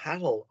showed us a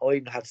panel or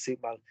even had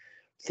Superman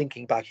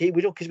thinking back here.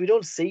 We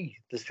don't see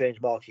the strange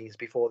markings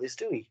before this,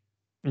 do we?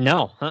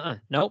 No,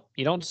 nope.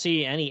 You don't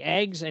see any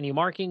eggs, any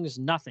markings,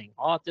 nothing.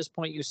 All at this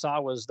point you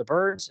saw was the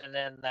birds and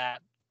then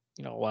that,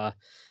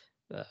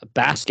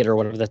 basket or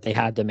whatever that they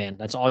had them in.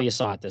 That's all you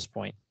saw at this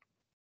point.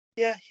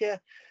 Yeah.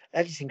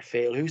 Everything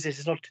failed. Who's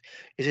this?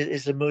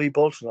 It's a Murray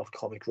Boltinoff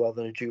comic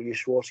rather than a Julia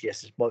Schwartz.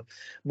 Yes, it's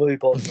Murray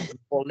Boltinoff and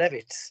Paul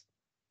Levitz.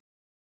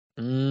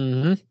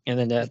 And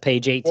then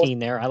page 18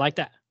 there. I like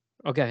that.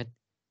 Oh, go ahead.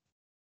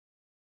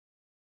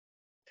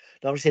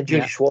 No, I'm just saying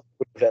Julie Schwartz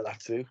would have let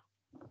that through.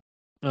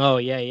 Oh,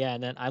 yeah.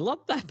 And then I love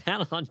that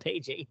panel on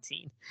page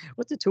 18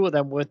 with the two of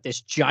them with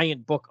this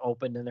giant book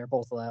open, and they're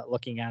both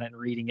looking at it and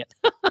reading it.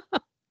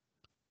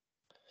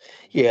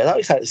 Yeah, that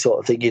looks like the sort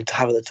of thing you'd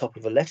have at the top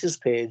of a letters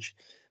page.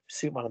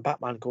 Superman and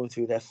Batman going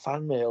through their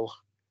fan mail.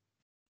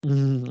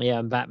 Yeah,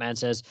 and Batman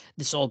says,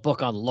 this old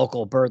book on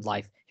local bird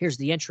life. Here's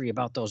the entry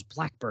about those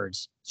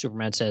blackbirds.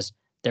 Superman says,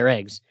 they're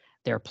eggs.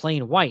 They're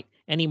plain white.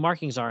 Any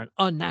markings are an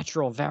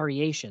unnatural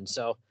variation.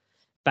 So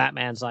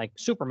Batman's like,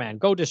 Superman,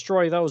 go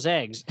destroy those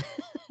eggs.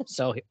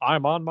 So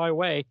I'm on my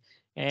way.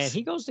 And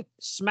he goes to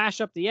smash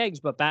up the eggs,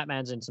 but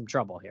Batman's in some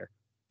trouble here.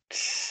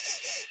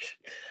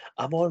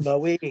 I'm on my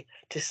way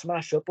to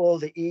smash up all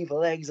the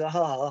evil eggs.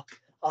 Aha.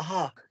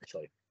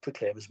 Sorry,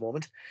 Proclaimers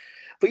moment.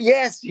 But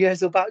yes,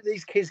 about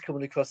these kids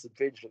coming across the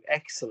bridge look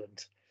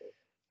excellent.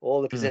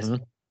 All the possessed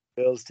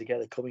girls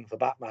together coming for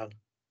Batman.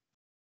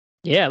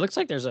 Yeah, it looks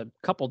like there's a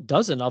couple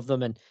dozen of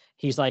them, and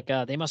he's like,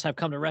 they must have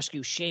come to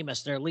rescue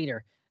Seamus, their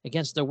leader,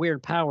 against the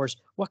weird powers.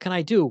 What can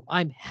I do?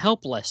 I'm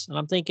helpless. And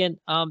I'm thinking,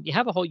 you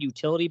have a whole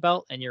utility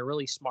belt, and you're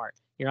really smart.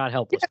 You're not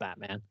helpless,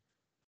 Batman.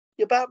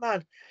 You're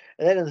Batman.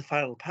 And then in the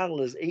final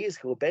panel, his ears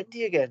go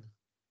bendy again.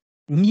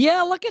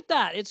 Yeah, look at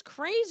that. It's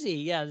crazy.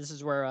 Yeah, this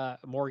is where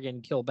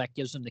Morgan Kilbeck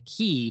gives him the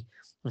key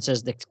and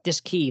says,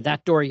 this key,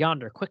 that door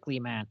yonder, quickly,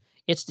 man.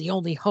 It's the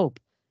only hope.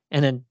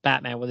 And then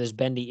Batman with his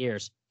bendy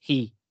ears,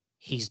 he's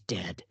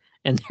dead.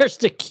 And there's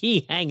the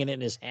key hanging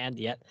in his hand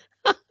yet.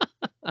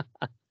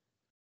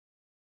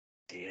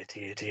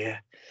 Dear.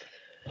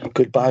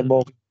 Goodbye,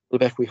 Morgan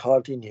Kilbeck. We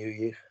hardly knew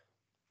you.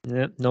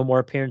 No more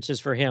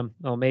appearances for him.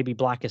 Oh, maybe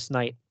Blackest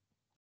Night.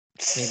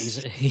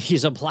 Maybe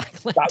he's a Black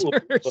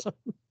Lantern or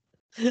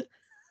something.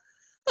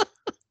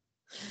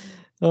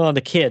 Oh,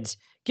 the kids.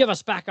 Give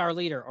us back our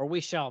leader, or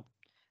we shall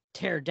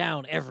tear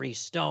down every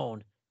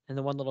stone. And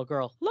the one little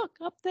girl, look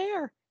up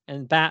there.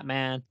 And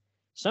Batman,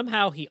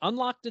 somehow he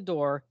unlocked the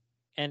door,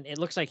 and it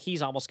looks like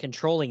he's almost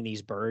controlling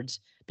these birds.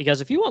 Because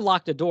if you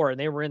unlocked the door and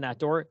they were in that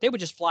door, they would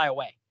just fly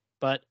away.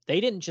 But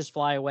they didn't just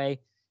fly away.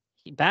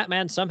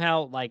 Batman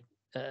somehow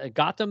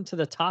got them to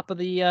the top of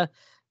the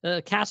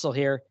castle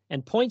here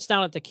and points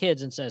down at the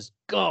kids and says,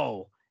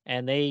 go.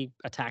 And they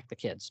attack the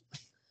kids.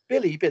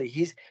 Billy,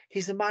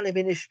 he's a man of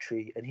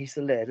industry, and he's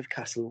the laird of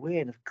Castle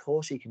Wayne. Of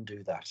course he can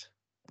do that.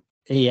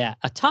 Yeah,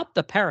 atop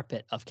the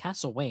parapet of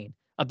Castle Wayne,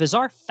 a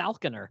bizarre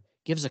falconer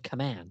gives a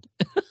command.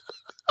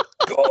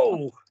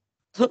 Go!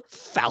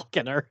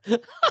 Falconer.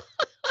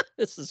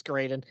 This is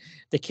great. And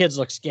the kids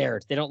look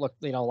scared. They don't look,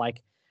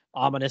 like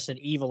ominous and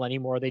evil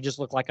anymore. They just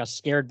look like a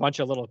scared bunch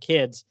of little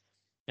kids.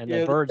 And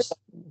the birds.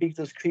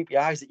 Those creepy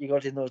eyes that you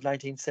got in those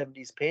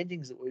 1970s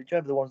paintings. Do you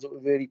remember the ones that were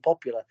really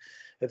popular?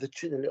 Of the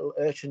little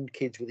urchin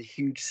kids with the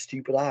huge,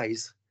 stupid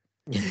eyes.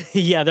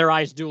 Yeah, their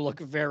eyes do look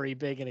very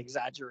big and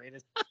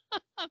exaggerated.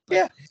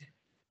 Yeah.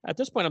 At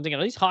this point, I'm thinking,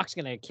 are these hawks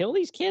going to kill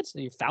these kids?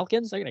 The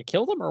falcons, they're going to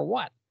kill them or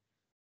what?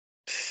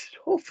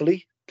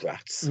 Hopefully,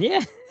 brats.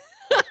 Yeah.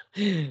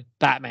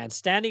 Batman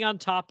standing on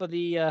top of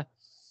the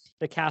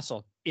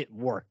castle. It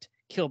worked.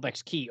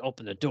 Kilbeck's key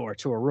opened the door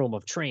to a room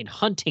of trained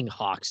hunting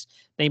hawks.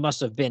 They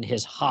must have been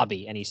his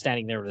hobby, and he's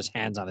standing there with his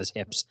hands on his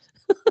hips.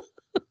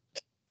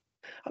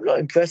 I'm not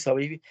impressed, though.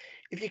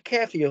 If you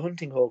care for your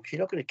hunting hawks, you're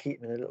not going to keep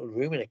them in a little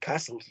room in a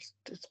castle.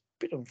 It's a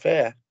bit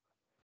unfair.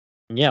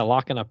 Yeah,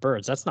 locking up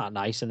birds. That's not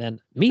nice. And then,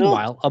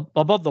 meanwhile,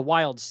 above the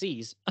wild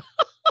seas.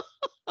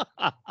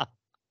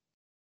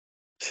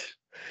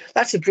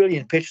 That's a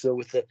brilliant picture, though,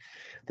 with the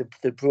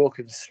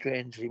broken,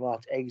 strangely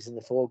marked eggs in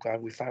the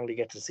foreground. We finally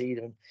get to see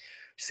them.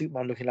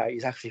 Superman looking like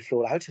he's actually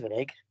flown out of an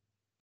egg.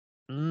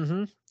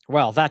 Mm-hmm.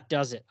 Well, that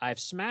does it. I've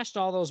smashed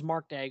all those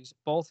marked eggs,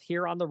 both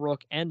here on the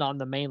Rook and on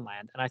the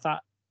mainland. And I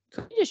thought,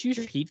 could you just use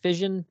your heat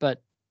vision?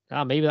 But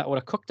maybe that would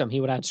have cooked them.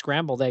 He would have had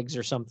scrambled eggs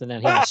or something,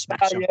 and he would have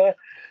smashed them. Yeah,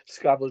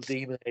 scrambled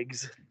demon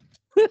eggs.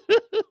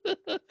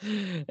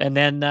 And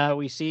then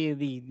we see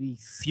the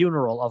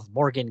funeral of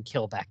Morgan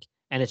Kilbeck,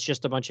 and it's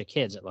just a bunch of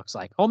kids, it looks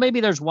like. Oh,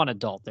 maybe there's one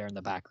adult there in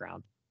the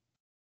background.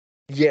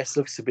 Yes,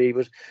 looks to be.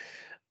 But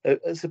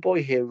there's a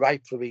boy here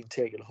ripe for being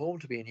taken home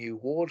to be a new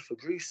ward for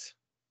Bruce.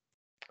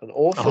 An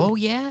orphan. Oh,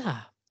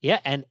 yeah. Yeah,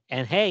 and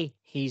hey,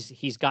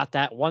 he's got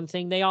that one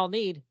thing they all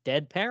need,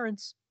 dead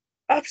parents.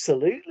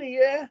 Absolutely,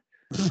 yeah.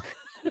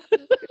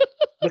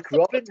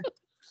 McRobin.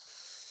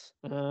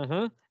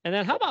 Uh-huh. And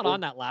then how about on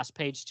that last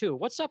page, too?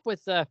 What's up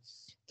with the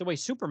way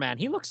Superman,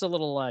 he looks a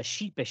little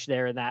sheepish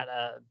there in that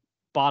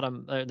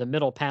bottom, the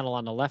middle panel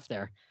on the left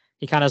there.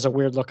 He kind of has a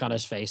weird look on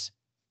his face.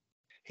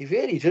 He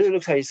really does. It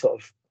looks like he's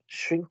sort of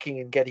shrinking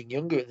and getting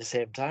younger at the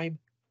same time.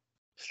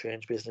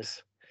 Strange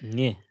business.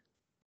 Yeah.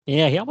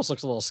 Yeah, he almost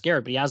looks a little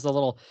scared, but he has the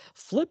little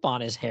flip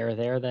on his hair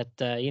there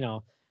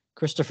that,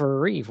 Christopher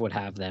Reeve would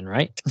have then,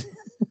 right?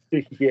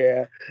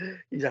 Yeah,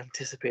 he's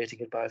anticipating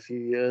it by a few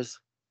years.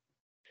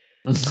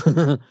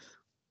 But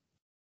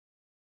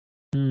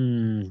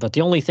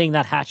the only thing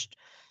that hatched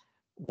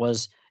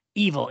was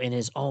evil in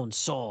his own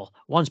soul.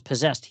 Once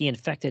possessed, he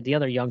infected the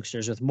other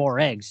youngsters with more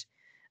eggs.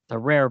 the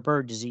rare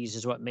bird disease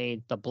is what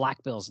made the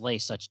blackbills lay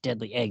such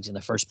deadly eggs in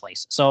the first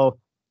place. So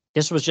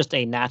this was just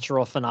a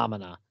natural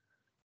phenomena.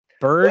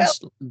 Well,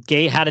 Birds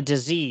had a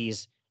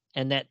disease,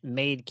 and that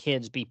made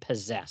kids be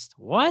possessed.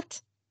 What?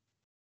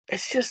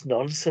 it's just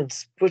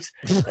nonsense. But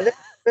and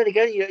then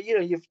again,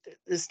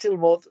 there's still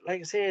more.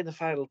 Like I say, in the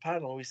final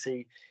panel, we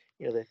see,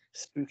 the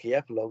spooky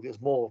epilogue.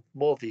 There's more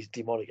of these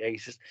demonic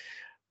eggs just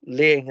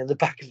laying in the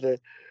back of the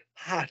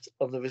hat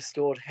on the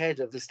restored head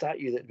of the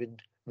statue that had been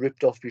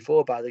ripped off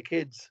before by the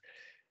kids.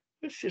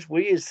 It's just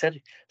weird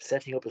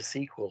setting up a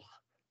sequel.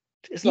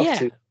 It's not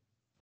too.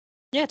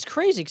 Yeah, it's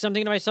crazy because I'm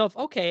thinking to myself,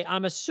 okay,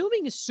 I'm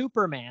assuming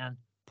Superman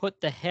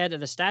put the head of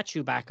the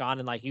statue back on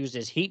and like used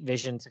his heat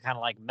vision to kind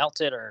of like melt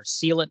it or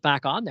seal it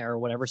back on there or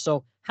whatever.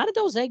 So how did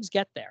those eggs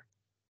get there?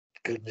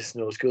 Goodness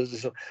knows.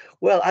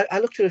 Well, I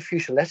looked at a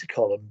future letter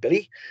column,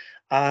 Billy,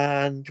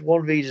 and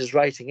one reader's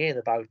writing in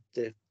about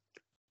the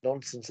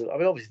nonsense of. I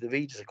mean, obviously the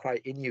readers are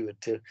quite inured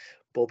to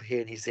Bob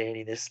Haney's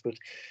zaniness, but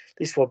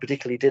this one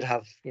particularly did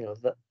have,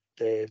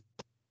 the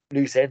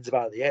loose ends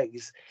about the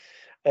eggs,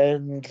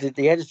 and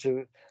the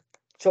editor.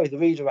 Sorry, the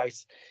reader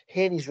writes,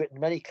 Haney's written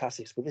many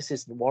classics, but this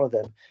isn't one of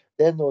them.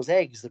 Then those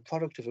eggs, the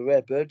product of a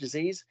rare bird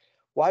disease,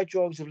 why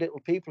drawings of little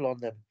people on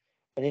them?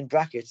 And in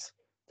brackets,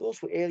 those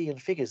were alien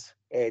figures,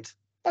 Ed.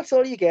 That's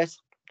all you get.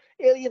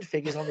 Alien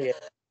figures on the egg.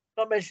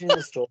 Not mentioning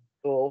the story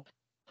at all.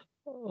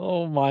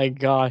 Oh my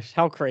gosh.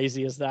 How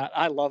crazy is that?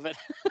 I love it.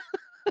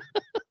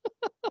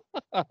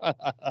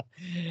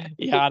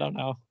 Yeah, I don't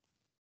know.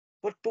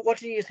 But what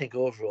do you think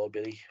overall,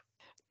 Billy?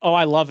 Oh,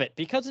 I love it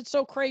because it's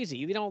so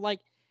crazy. Like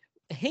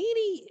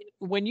Haney,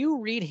 when you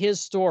read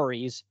his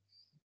stories,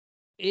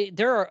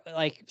 there are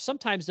like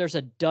sometimes there's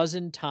a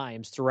dozen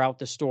times throughout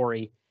the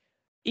story,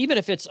 even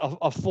if it's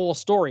a full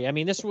story. I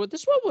mean, this one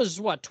was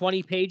what,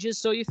 20 pages.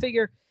 So you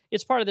figure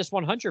it's part of this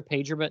 100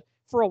 pager, but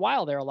for a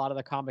while there, a lot of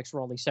the comics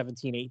were only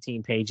 17,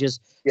 18 pages.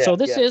 Yeah, so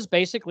this is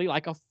basically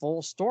like a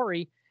full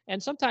story.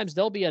 And sometimes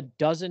there'll be a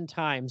dozen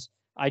times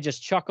I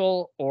just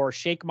chuckle or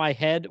shake my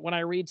head when I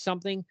read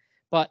something.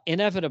 But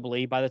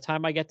inevitably, by the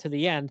time I get to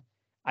the end,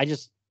 I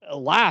just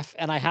laugh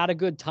and I had a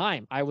good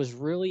time. I was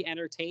really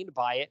entertained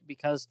by it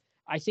because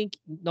I think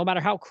no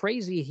matter how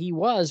crazy he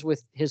was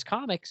with his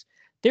comics,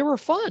 they were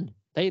fun.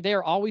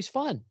 They're always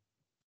fun.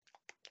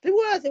 They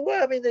were.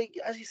 I mean,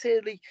 as you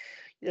say,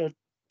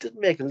 didn't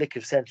make a lick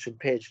of sense from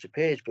page to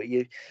page, but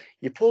you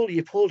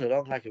pulled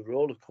along like a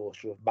roller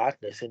coaster of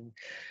madness, and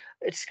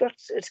it's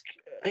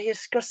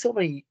got so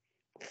many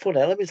fun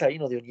elements, like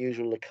the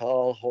unusual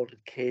locale,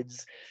 haunted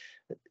kids,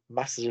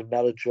 masters of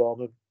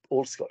melodrama,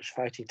 old Scottish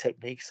fighting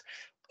techniques,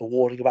 a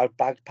warning about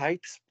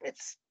bagpipes.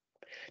 It's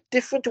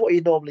different to what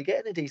you normally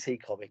get in a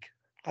DC comic.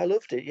 I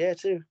loved it, yeah,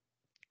 too.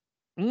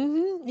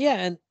 Mm-hmm.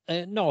 Yeah,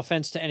 and no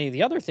offense to any of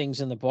the other things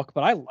in the book,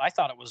 but I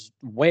thought it was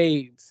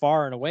way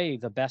far and away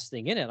the best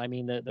thing in it. I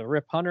mean, the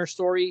Rip Hunter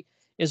story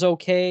is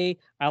okay.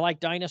 I like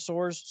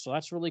dinosaurs, so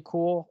that's really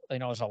cool.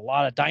 There's a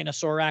lot of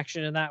dinosaur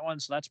action in that one,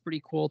 so that's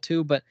pretty cool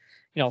too. But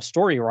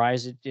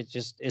story-wise, it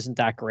just isn't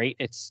that great.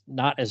 It's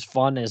not as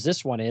fun as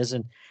this one is.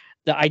 And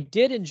I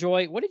did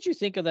enjoy. What did you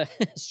think of the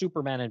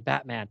Superman and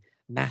Batman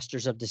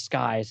Masters of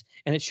Disguise?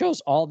 And it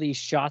shows all these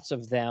shots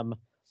of them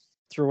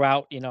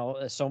throughout,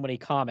 so many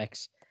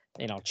comics,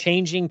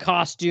 changing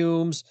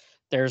costumes.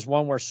 There's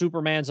one where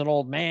Superman's an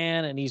old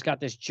man and he's got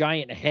this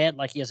giant head,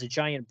 like he has a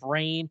giant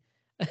brain.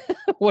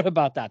 What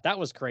about that? That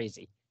was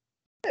crazy.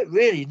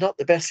 Really not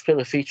the best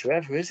filler feature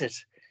ever, is it?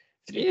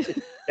 Yeah.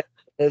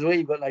 The way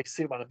you've got like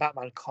Superman and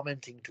Batman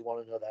commenting to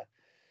one another.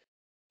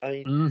 I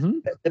mean, Mm-hmm.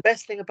 The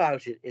best thing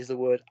about it is the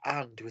word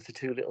 "and" with the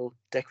two little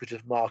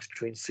decorative marks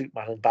between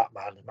Superman and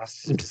Batman and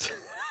Masters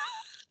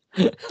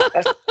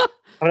of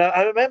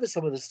I remember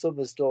some of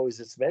the stories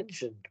that's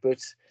mentioned, but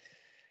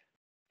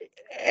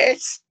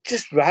it's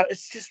just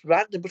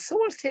random. But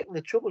someone's taken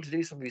the trouble to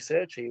do some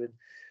research here, and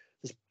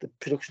the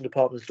production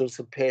department has done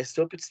some paste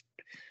up.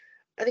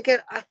 And again,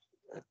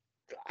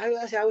 I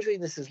was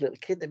reading this as a little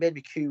kid. That made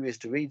me curious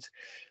to read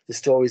the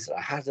stories that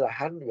I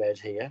hadn't read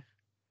here.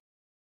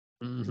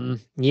 Mm-hmm.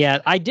 Yeah,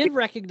 I did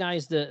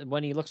recognize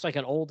when he looks like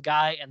an old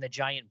guy and the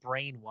giant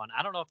brain one.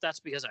 I don't know if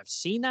that's because I've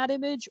seen that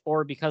image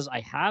or because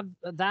I have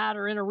that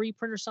or in a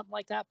reprint or something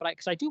like that. But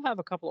because I do have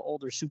a couple of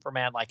older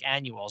Superman like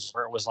annuals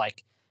where it was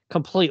like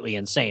completely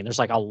insane. There's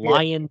like a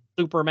lion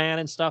Superman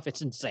and stuff.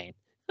 It's insane.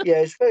 Yeah,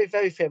 it's very,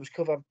 very famous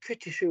cover. I'm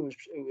pretty sure it was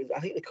I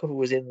think the cover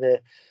was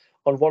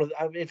on one of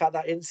the, in fact,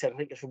 that inset, I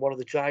think it's from one of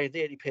the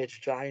 80-page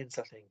Giants,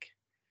 I think.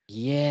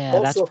 Yeah,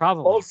 also, that's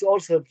probably.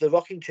 Also the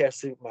rocking chair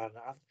Superman.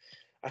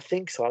 I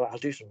think so. I'll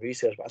do some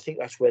research, but I think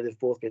that's where they've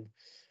both been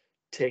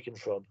taken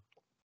from.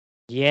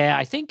 Yeah,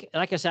 I think,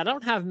 like I said, I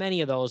don't have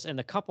many of those, and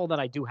the couple that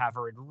I do have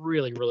are in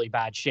really, really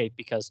bad shape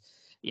because,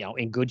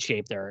 in good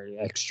shape, they're an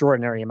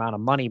extraordinary amount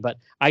of money. But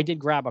I did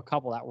grab a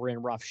couple that were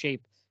in rough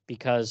shape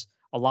because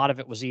a lot of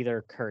it was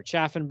either Kurt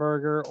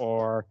Schaffenberger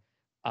or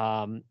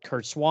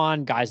Kurt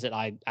Swan, guys that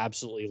I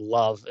absolutely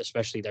love,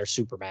 especially their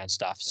Superman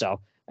stuff.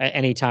 So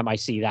anytime I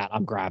see that,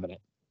 I'm grabbing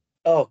it.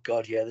 Oh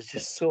God, yeah, that's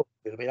just so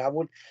good. I mean, I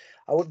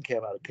wouldn't care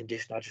about the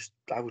condition.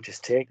 I would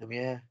just take them.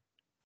 Yeah.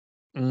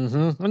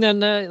 And then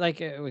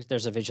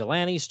there's a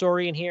vigilante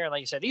story in here.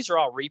 Like you said, these are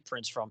all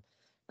reprints from,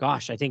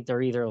 gosh, I think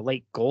they're either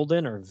late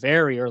golden or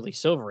very early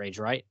silver age,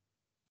 right?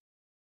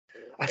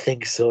 I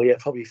think so. Yeah,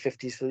 probably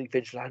 50s for the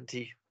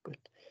vigilante, but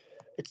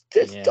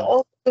it's Yeah.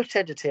 all such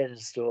entertaining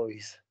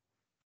stories.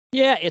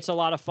 Yeah, it's a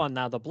lot of fun.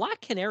 Now, the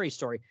Black Canary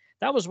story,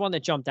 that was one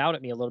that jumped out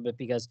at me a little bit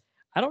because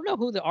I don't know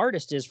who the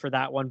artist is for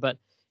that one, but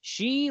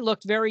she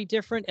looked very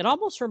different. It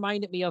almost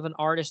reminded me of an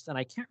artist, and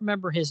I can't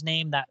remember his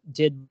name, that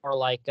did more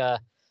like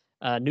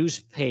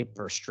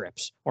newspaper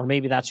strips, or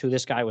maybe that's who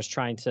this guy was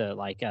trying to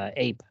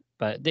ape.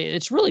 But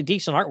it's really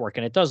decent artwork,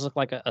 and it does look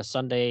like a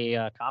Sunday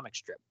comic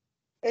strip.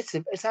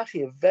 It's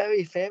actually a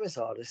very famous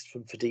artist for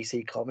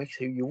DC Comics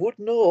who you would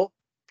know.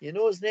 You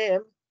know his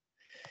name.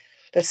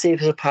 Let's see if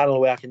there's a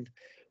panel where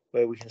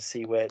we can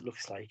see where it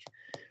looks like,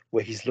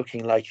 where he's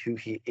looking like who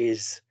he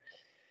is.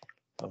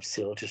 I'm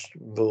still just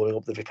rolling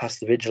up past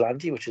the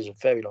vigilante, which is a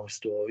very long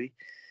story.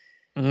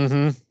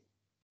 Mm-hmm.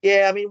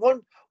 Yeah, I mean,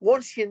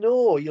 once you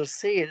know, you'll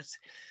see it.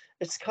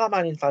 It's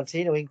Carmine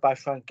Infantino, inked by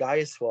Frank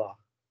Gaiaswar.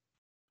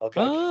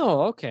 Okay.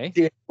 Oh, okay.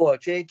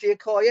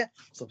 Giacoya,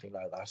 something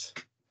like that.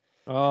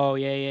 Oh,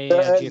 yeah.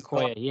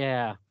 Giacoya,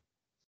 yeah.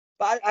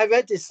 But I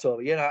read this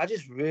story, I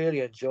just really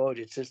enjoyed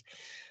it. It's just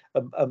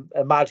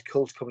a mad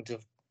cult coming to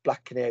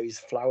Black Canary's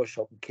flower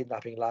shop and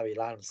kidnapping Larry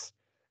Lance.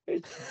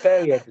 It's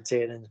very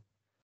entertaining.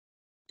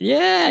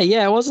 Yeah,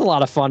 it was a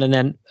lot of fun. And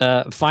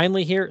then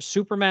finally here,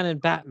 Superman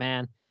and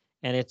Batman,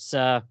 and it's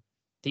the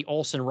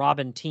Olsen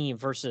Robin team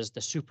versus the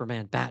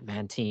Superman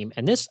Batman team.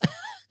 And this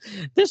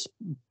this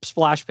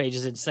splash page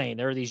is insane.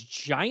 There are these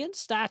giant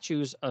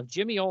statues of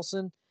Jimmy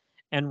Olsen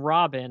and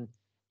Robin,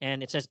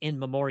 and it says in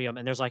memoriam,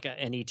 and there's like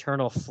an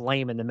eternal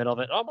flame in the middle of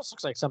it. It almost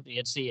looks like something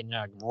you'd see in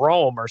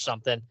Rome or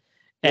something.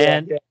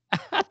 And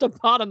at the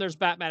bottom, there's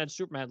Batman and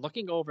Superman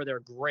looking over their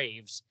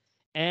graves.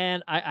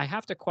 And I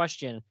have to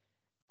question,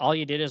 all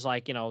you did is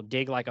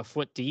dig like a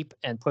foot deep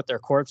and put their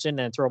corpse in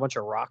and throw a bunch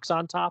of rocks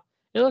on top.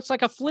 It looks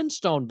like a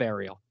Flintstone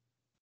burial.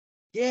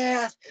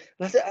 Yeah,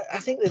 I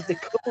think that the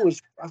cover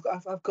was.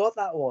 I've got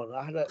that one.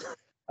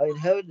 I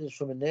inherited it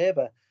from a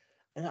neighbour,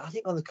 and I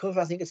think on the cover,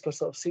 I think it's got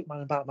sort of Superman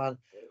and Batman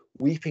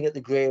weeping at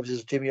the graves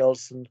as Jimmy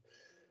Olsen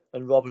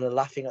and Robin are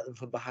laughing at them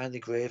from behind the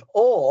grave,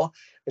 or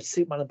it's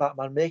Superman and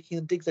Batman making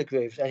them dig their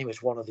graves. Anyway,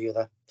 it's one or the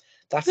other.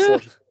 That's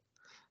sort of.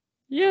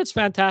 Yeah, it's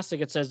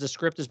fantastic. It says the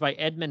script is by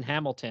Edmund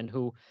Hamilton,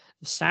 who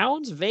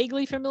sounds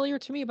vaguely familiar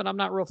to me, but I'm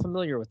not real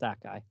familiar with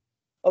that guy.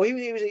 Oh, he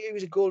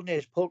was a golden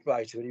age pulp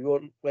writer,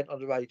 and went on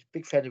to write.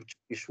 Big fan of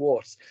Julius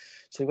Schwartz,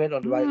 so he went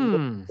on to write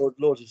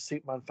loads of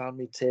Superman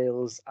family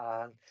tales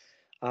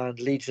and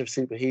Legion of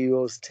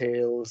Superheroes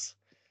tales.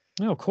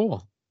 Oh,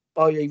 cool.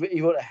 Oh yeah, he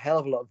wrote a hell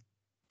of a lot of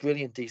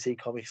brilliant DC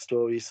comic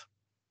stories.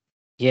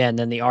 Yeah, and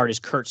then the art is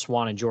Kurt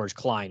Swan and George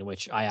Klein,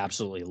 which I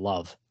absolutely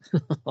love.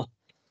 Oh,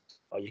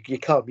 you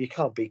can't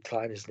beat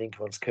Klein as an ink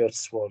once Kurt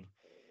Swan.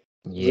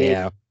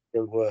 Yeah,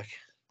 really work.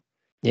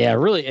 Yeah,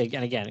 really,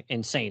 again,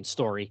 insane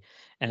story,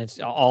 and it's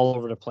all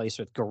over the place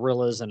with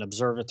gorillas and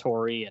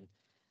observatory and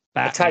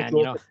Batman.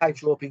 A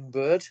tight-roping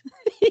bird.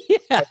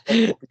 Yeah,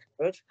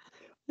 bird.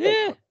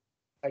 Yeah,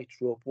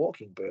 tightrope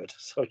walking bird.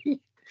 Sorry,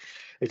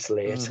 it's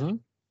late. Mm-hmm.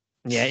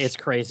 Yeah, it's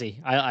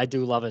crazy. I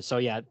do love it. So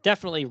yeah,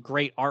 definitely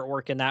great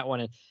artwork in that one,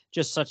 and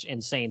just such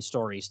insane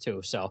stories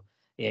too. So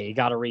yeah, you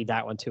got to read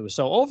that one too.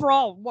 So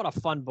overall, what a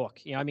fun book.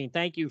 I mean,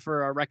 thank you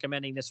for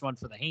recommending this one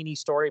for the Haney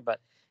story, but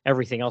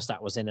everything else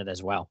that was in it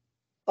as well.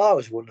 Oh, it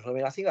was wonderful. I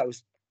mean, I think that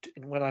was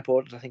when I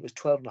bought it. I think it was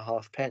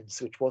 12.5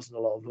 pence, which wasn't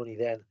a lot of money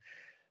then.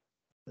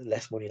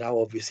 Less money now,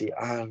 obviously,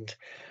 and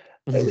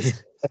it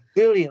was a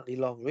brilliantly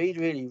long read.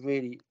 Really,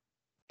 really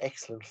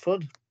excellent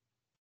fun.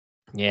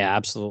 Yeah,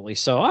 absolutely.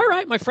 So, all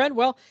right, my friend.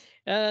 Well,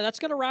 that's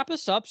going to wrap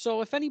us up.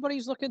 So, if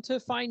anybody's looking to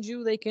find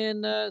you, they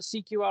can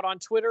seek you out on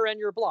Twitter and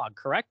your blog,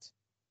 correct?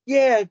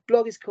 Yeah,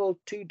 blog is called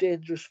Too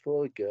Dangerous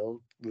for a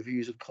Girl,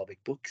 Reviews of Comic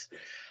Books.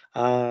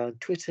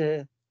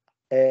 Twitter,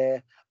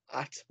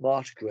 at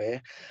March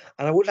Gray.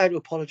 And I would like to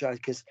apologise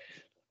because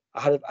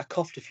I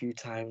coughed a few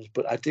times,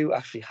 but I do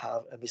actually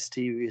have a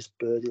mysterious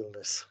bird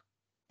illness.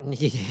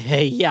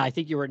 Yeah, I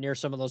think you were near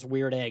some of those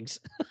weird eggs.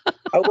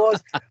 I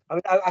was. I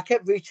mean, I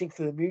kept reaching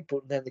for the mute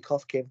button, then the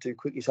cough came too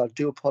quickly, so I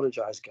do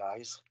apologise,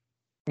 guys.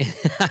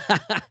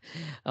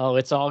 Oh,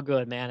 it's all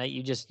good, man.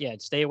 You just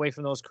stay away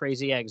from those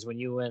crazy eggs when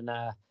you and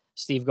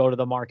Steve go to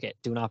the market.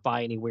 Do not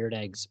buy any weird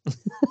eggs.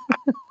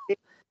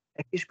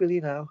 It's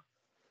Billy now.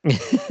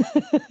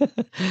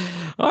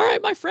 All right,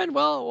 my friend.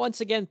 Well,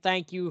 once again,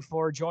 thank you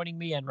for joining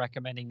me and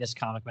recommending this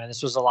comic, man.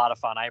 This was a lot of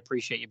fun. I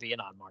appreciate you being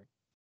on, Mark.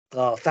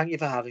 Oh, thank you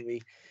for having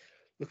me.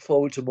 Look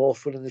forward to more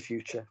fun in the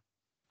future.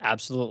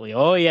 Absolutely.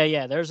 Oh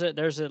yeah. There's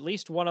at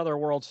least one other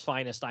World's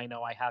Finest I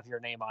know I have your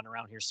name on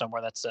around here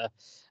somewhere. That's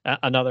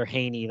another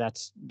Haney.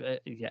 That's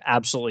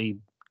absolutely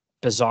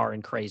bizarre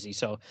and crazy.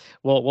 So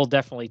we'll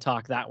definitely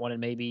talk that one, and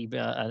maybe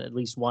at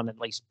least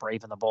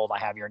Brave and the Bold I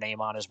have your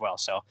name on as well.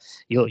 So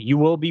you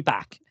will be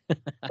back.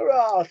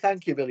 Hurrah!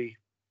 Thank you, Billy.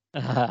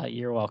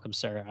 You're welcome,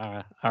 sir.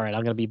 All right,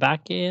 I'm gonna be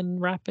back and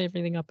wrap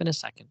everything up in a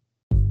second.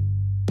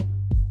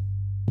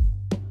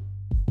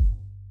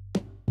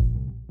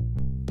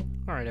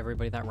 All right,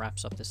 everybody, that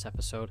wraps up this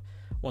episode.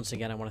 Once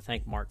again, I want to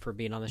thank Mark for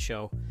being on the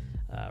show.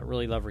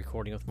 Really love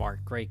recording with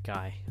Mark. Great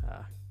guy.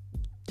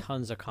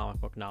 Tons of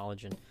comic book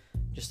knowledge and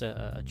just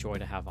a joy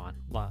to have on.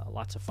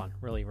 Lots of fun.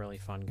 Really, really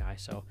fun guy.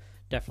 So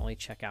definitely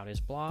check out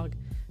his blog.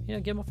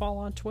 Give him a follow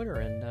on Twitter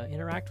and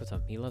interact with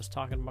him. He loves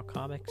talking about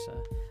comics,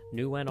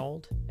 new and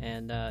old,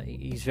 and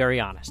he's very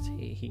honest.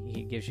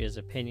 He gives you his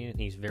opinion.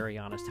 He's very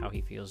honest how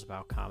he feels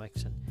about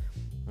comics, and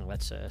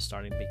that's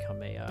starting to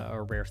become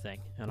a rare thing,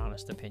 an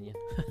honest opinion.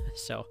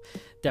 So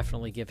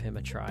definitely give him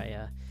a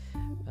try.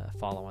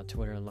 Follow on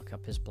Twitter and look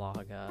up his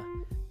blog,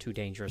 Too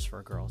Dangerous for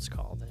a Girl, it's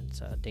called. And it's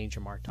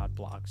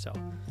dangermart.blog. So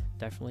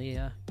definitely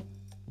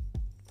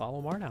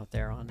follow Mart out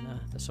there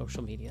on the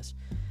social medias.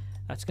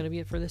 That's going to be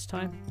it for this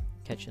time.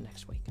 Catch you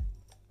next week.